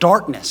cloud of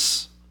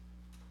darkness.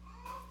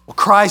 Well,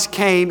 Christ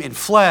came in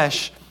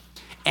flesh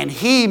and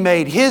He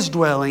made His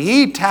dwelling.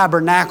 He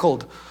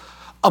tabernacled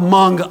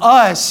among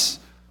us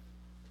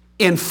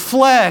in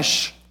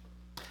flesh,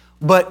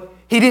 but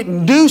He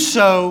didn't do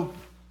so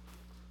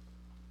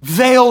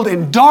veiled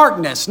in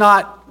darkness.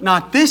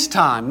 Not this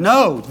time.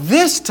 No,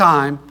 this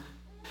time,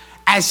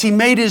 as He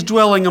made His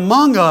dwelling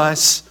among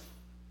us,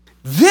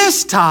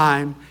 this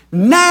time,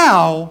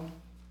 now,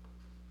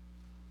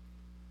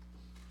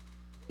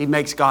 He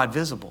makes God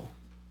visible.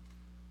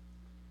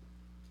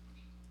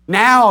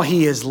 Now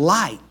He is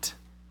light.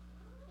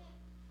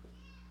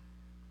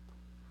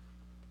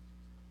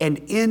 And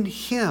in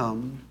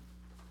Him,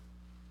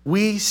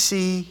 we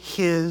see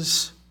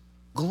His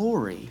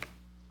glory.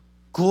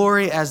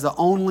 Glory as the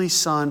only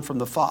Son from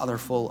the Father,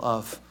 full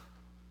of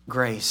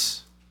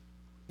grace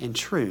and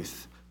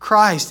truth.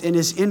 Christ in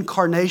his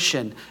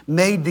incarnation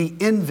made the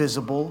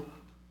invisible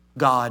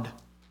God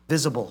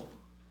visible.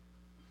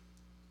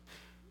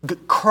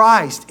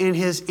 Christ in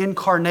his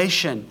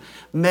incarnation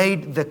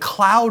made the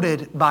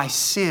clouded by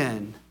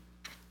sin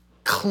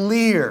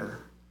clear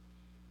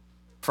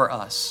for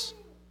us.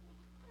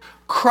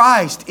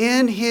 Christ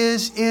in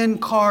his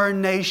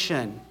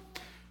incarnation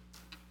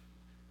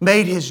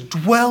made his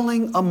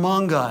dwelling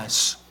among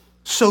us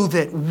so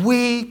that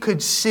we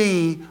could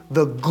see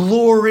the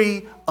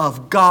glory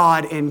of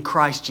God in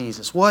Christ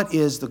Jesus. What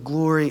is the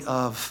glory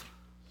of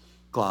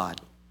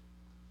God?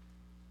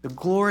 The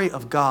glory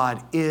of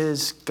God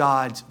is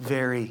God's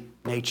very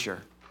nature.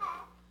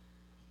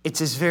 It's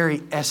his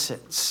very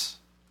essence.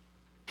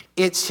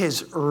 It's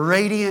his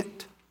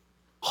radiant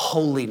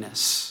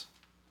holiness.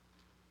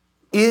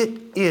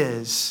 It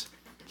is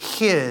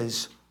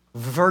his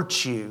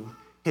virtue,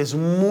 his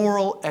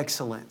moral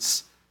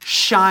excellence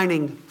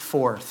shining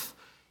forth.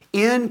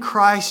 In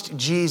Christ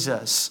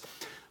Jesus,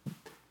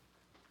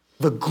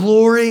 the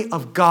glory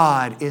of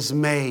God is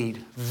made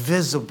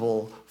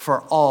visible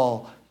for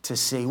all to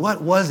see.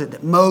 What was it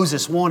that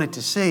Moses wanted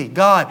to see?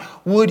 God,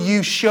 would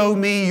you show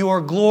me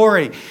your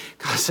glory?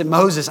 God said,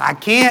 Moses, I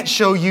can't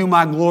show you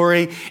my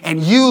glory,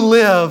 and you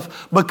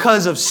live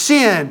because of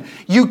sin.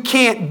 You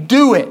can't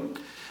do it.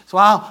 So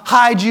I'll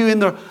hide you in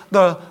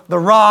the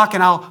rock,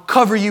 and I'll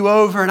cover you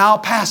over, and I'll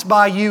pass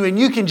by you, and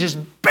you can just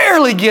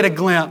barely get a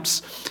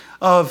glimpse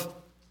of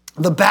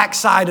the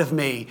backside of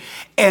me.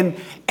 And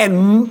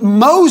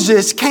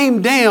Moses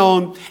came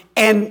down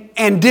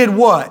and did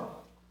what?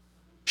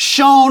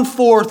 Shone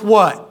forth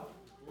what?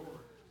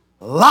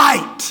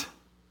 Light.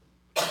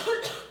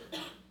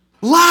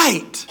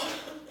 Light.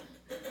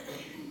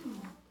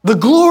 The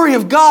glory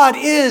of God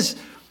is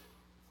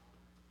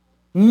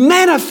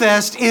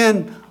manifest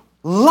in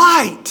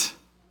light.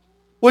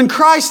 When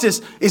Christ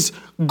is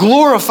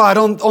glorified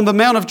on the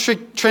Mount of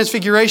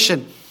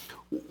Transfiguration,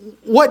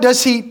 what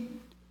does he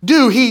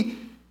do? He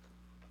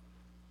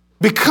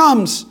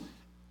becomes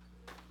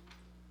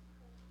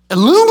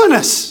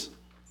luminous.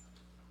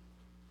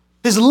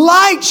 His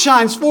light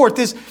shines forth.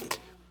 This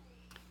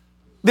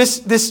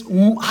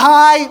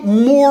high,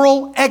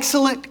 moral,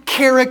 excellent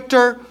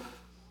character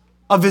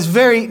of his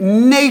very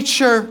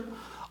nature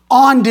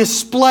on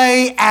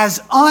display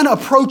as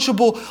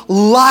unapproachable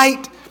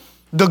light.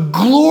 The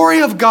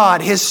glory of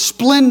God, his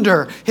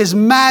splendor, his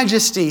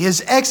majesty,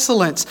 his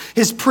excellence,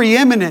 his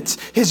preeminence,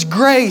 his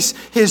grace,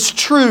 his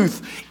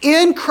truth.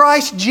 In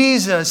Christ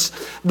Jesus,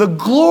 the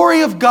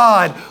glory of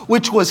God,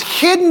 which was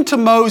hidden to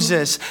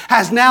Moses,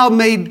 has now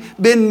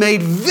been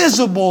made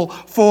visible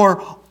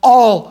for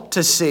all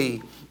to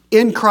see.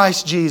 In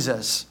Christ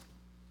Jesus,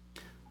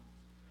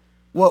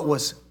 what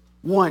was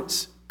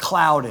once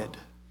clouded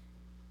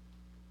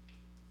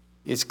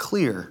is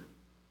clear.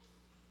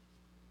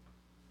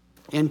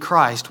 In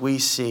Christ, we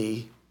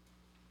see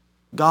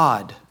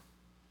God.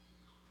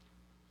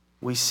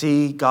 We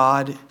see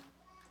God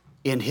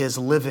in his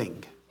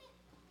living.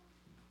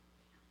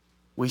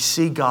 We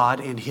see God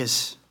in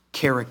his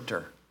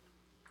character.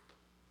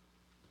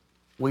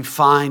 We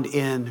find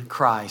in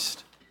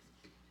Christ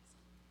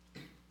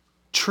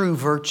true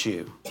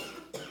virtue.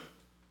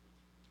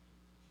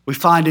 We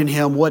find in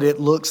him what it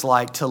looks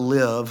like to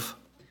live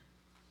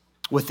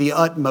with the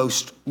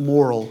utmost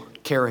moral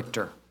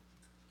character.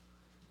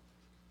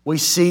 We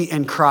see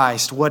in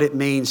Christ what it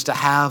means to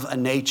have a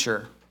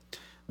nature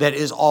that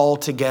is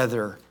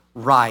altogether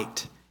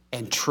right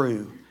and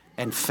true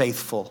and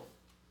faithful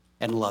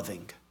and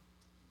loving.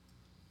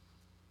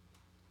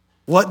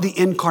 What the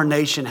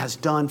incarnation has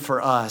done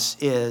for us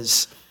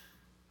is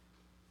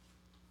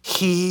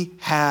he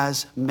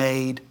has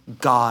made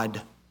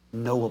God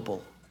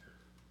knowable.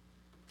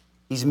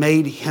 He's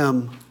made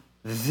him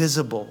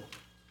visible.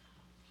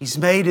 He's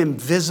made him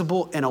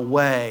visible in a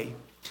way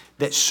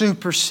that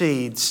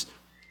supersedes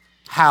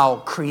how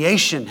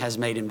creation has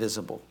made him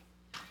visible.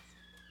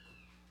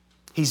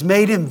 He's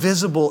made him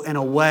visible in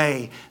a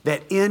way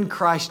that in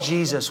Christ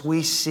Jesus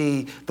we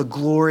see the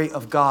glory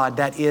of God.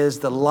 That is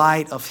the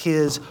light of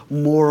his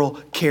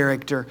moral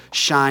character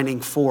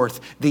shining forth.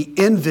 The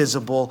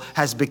invisible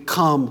has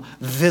become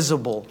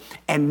visible.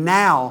 And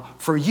now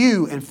for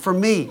you and for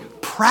me,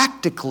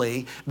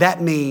 practically,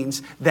 that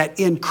means that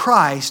in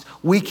Christ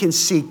we can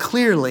see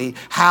clearly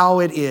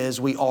how it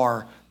is we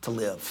are to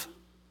live.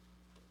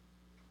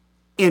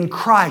 In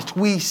Christ,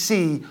 we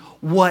see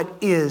what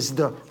is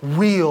the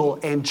real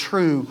and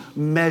true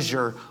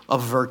measure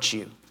of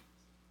virtue.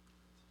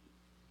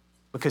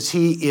 Because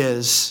he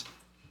is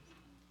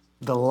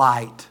the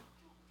light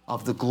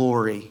of the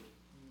glory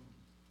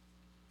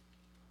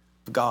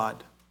of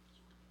God.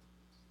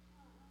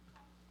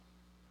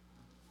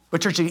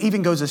 But church, it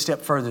even goes a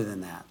step further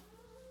than that.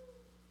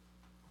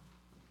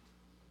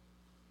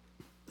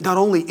 Not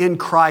only in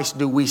Christ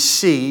do we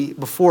see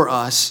before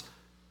us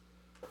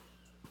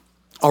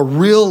a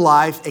real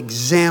life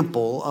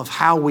example of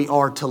how we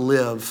are to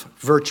live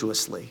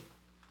virtuously.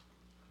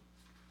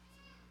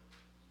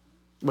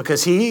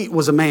 Because he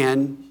was a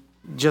man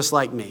just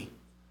like me.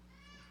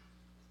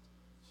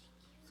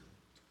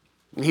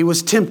 He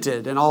was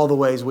tempted in all the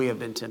ways we have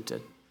been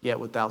tempted, yet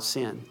without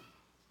sin.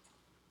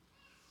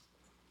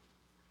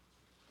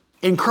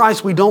 In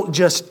Christ, we don't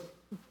just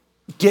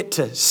get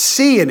to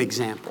see an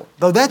example,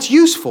 though that's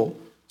useful.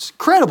 It's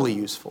incredibly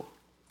useful.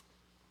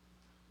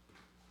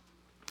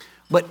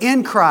 But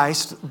in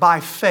Christ, by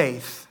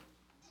faith,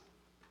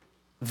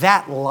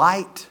 that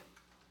light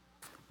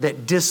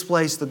that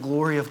displays the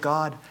glory of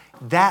God,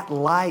 that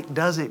light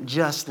doesn't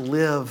just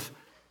live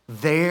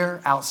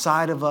there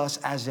outside of us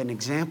as an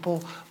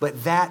example,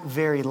 but that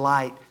very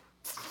light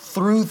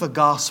through the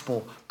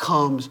gospel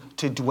comes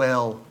to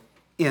dwell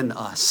in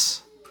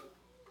us,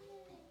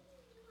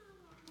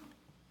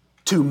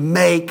 to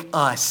make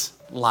us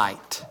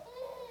light.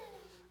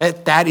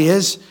 That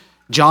is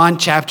John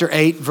chapter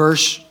 8,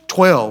 verse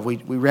 12. We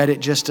read it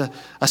just a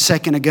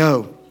second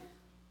ago.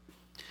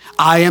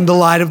 I am the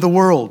light of the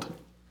world.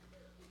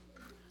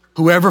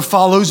 Whoever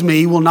follows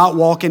me will not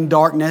walk in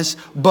darkness,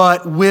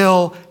 but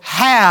will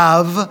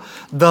have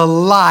the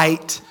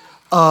light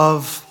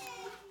of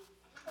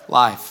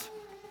life.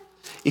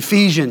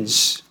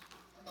 Ephesians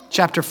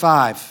chapter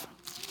 5.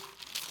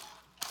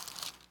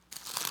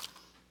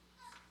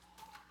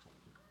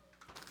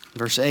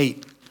 Verse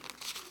 8.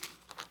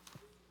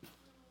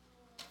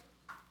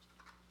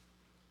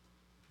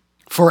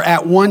 For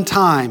at one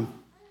time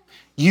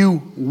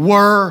you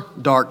were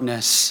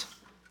darkness,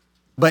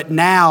 but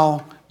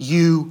now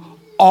you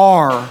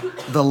are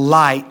the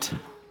light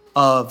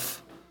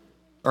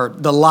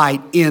the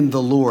light in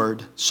the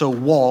Lord. So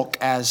walk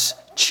as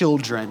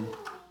children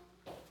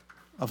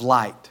of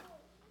light.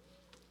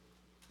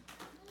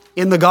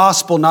 In the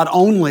gospel, in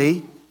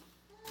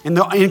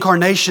the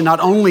incarnation, not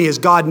only is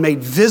God made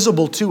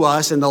visible to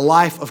us in the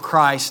life of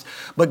Christ,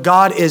 but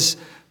God is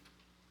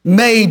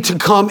made to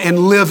come and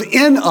live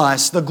in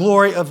us, the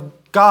glory of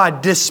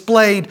God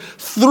displayed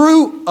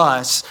through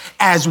us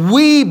as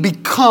we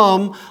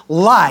become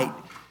light.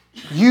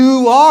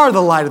 You are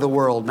the light of the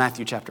world,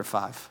 Matthew chapter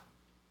 5.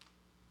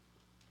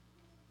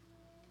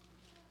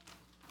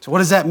 So what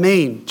does that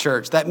mean,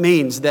 church? That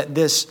means that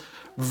this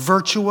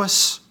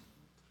virtuous,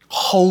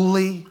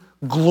 holy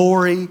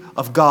glory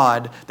of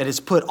God that is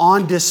put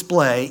on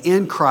display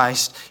in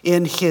Christ,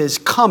 in His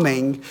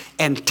coming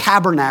and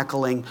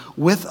tabernacling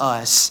with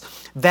us,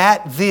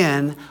 that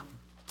then,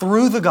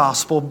 through the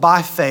gospel,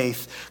 by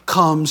faith,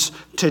 comes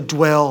to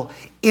dwell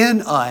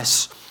in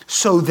us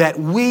so that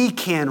we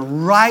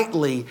can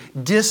rightly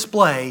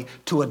display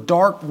to a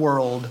dark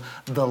world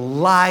the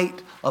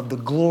light of the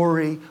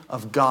glory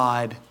of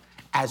God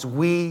as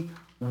we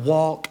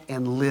walk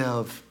and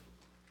live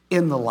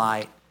in the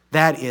light.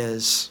 That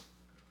is,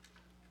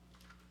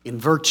 in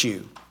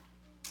virtue.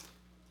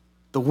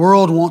 The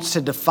world wants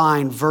to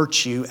define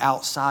virtue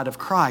outside of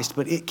Christ,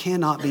 but it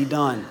cannot be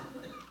done.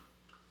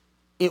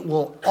 It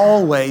will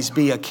always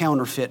be a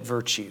counterfeit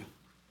virtue,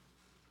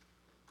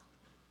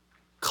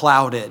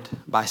 clouded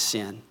by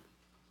sin,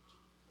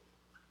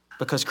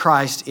 because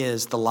Christ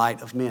is the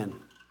light of men.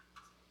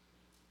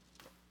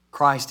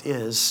 Christ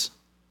is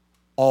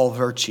all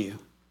virtue.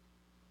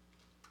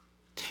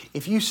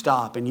 If you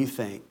stop and you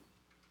think,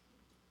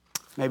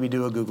 maybe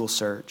do a Google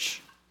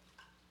search,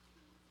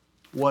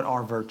 what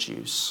are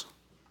virtues?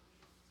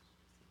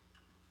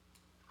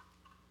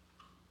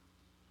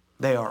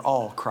 They are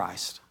all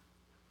Christ.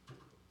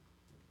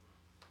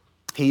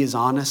 He is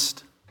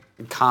honest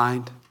and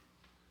kind,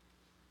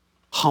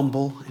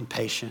 humble and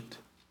patient.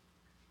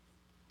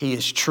 He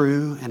is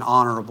true and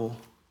honorable.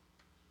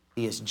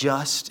 He is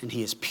just and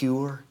He is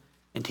pure,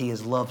 and He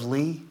is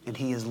lovely and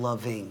He is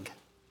loving,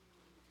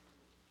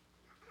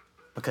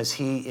 because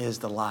He is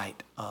the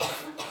light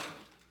of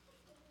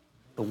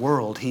the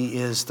world. He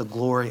is the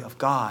glory of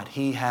God.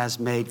 He has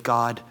made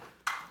God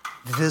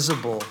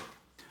visible.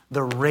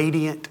 The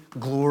radiant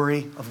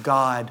glory of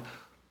God,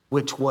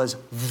 which was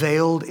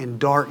veiled in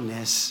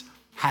darkness,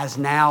 has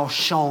now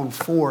shone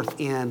forth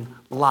in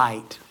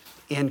light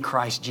in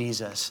Christ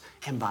Jesus.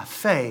 And by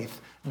faith,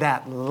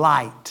 that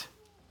light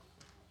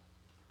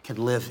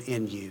can live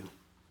in you.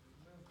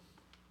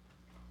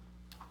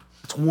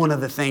 It's one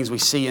of the things we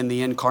see in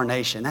the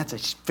incarnation. That's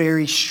a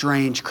very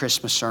strange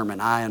Christmas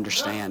sermon, I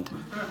understand.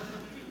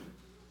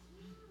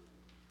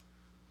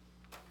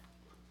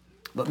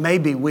 But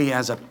maybe we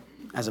as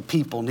a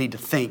people need to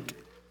think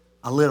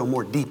a little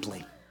more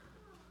deeply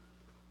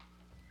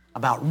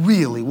about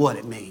really what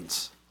it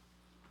means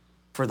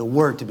for the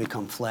Word to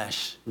become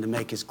flesh and to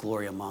make His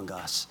glory among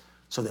us,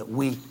 so that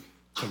we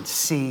can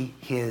see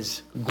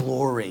His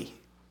glory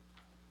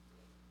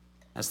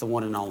as the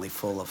one and only,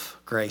 full of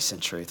grace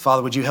and truth.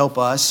 Father, would you help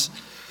us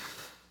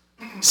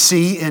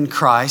see in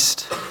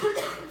Christ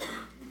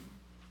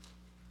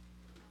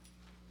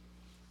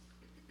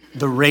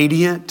the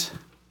radiant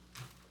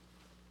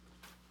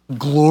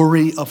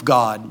glory of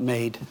God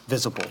made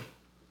visible.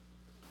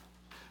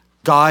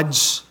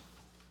 God's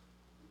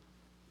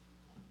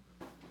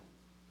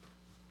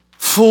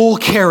full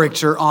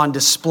character on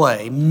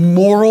display.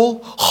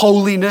 Moral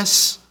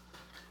holiness,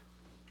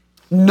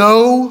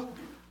 no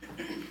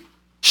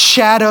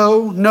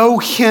shadow, no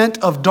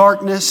hint of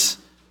darkness,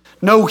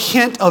 no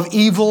hint of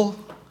evil,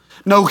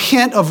 no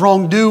hint of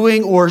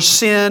wrongdoing or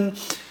sin.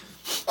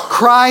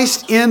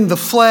 Christ in the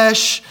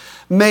flesh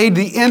made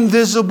the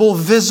invisible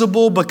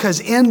visible, because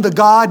in the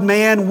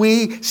God-man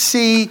we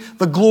see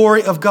the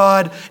glory of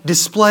God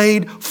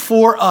displayed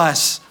for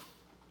us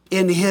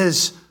in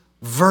His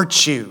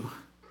virtue.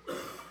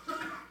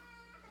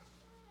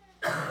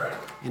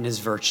 In His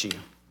virtue.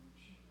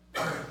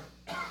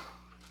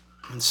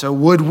 And so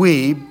would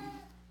we,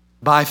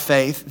 by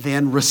faith,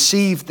 then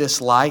receive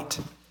this light,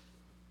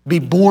 be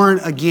born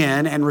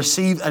again, and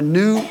receive a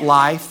new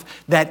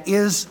life that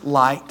is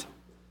light,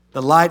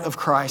 the light of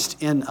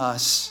Christ in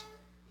us,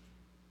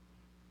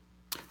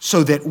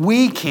 so that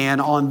we can,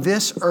 on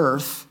this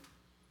earth,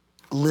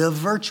 live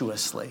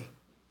virtuously.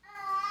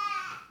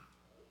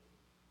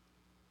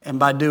 And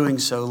by doing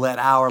so, let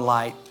our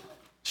light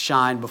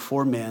shine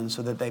before men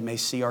so that they may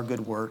see our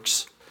good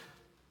works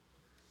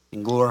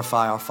and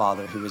glorify our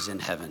Father who is in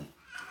heaven.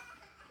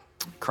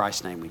 In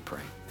Christ's name we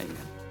pray. Amen.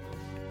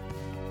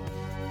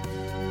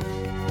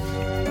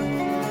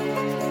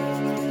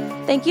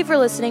 Thank you for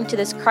listening to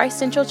this Christ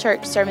Central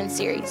Church sermon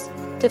series.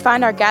 To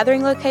find our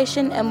gathering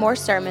location and more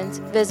sermons,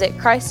 visit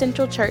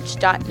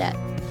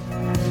christcentralchurch.net.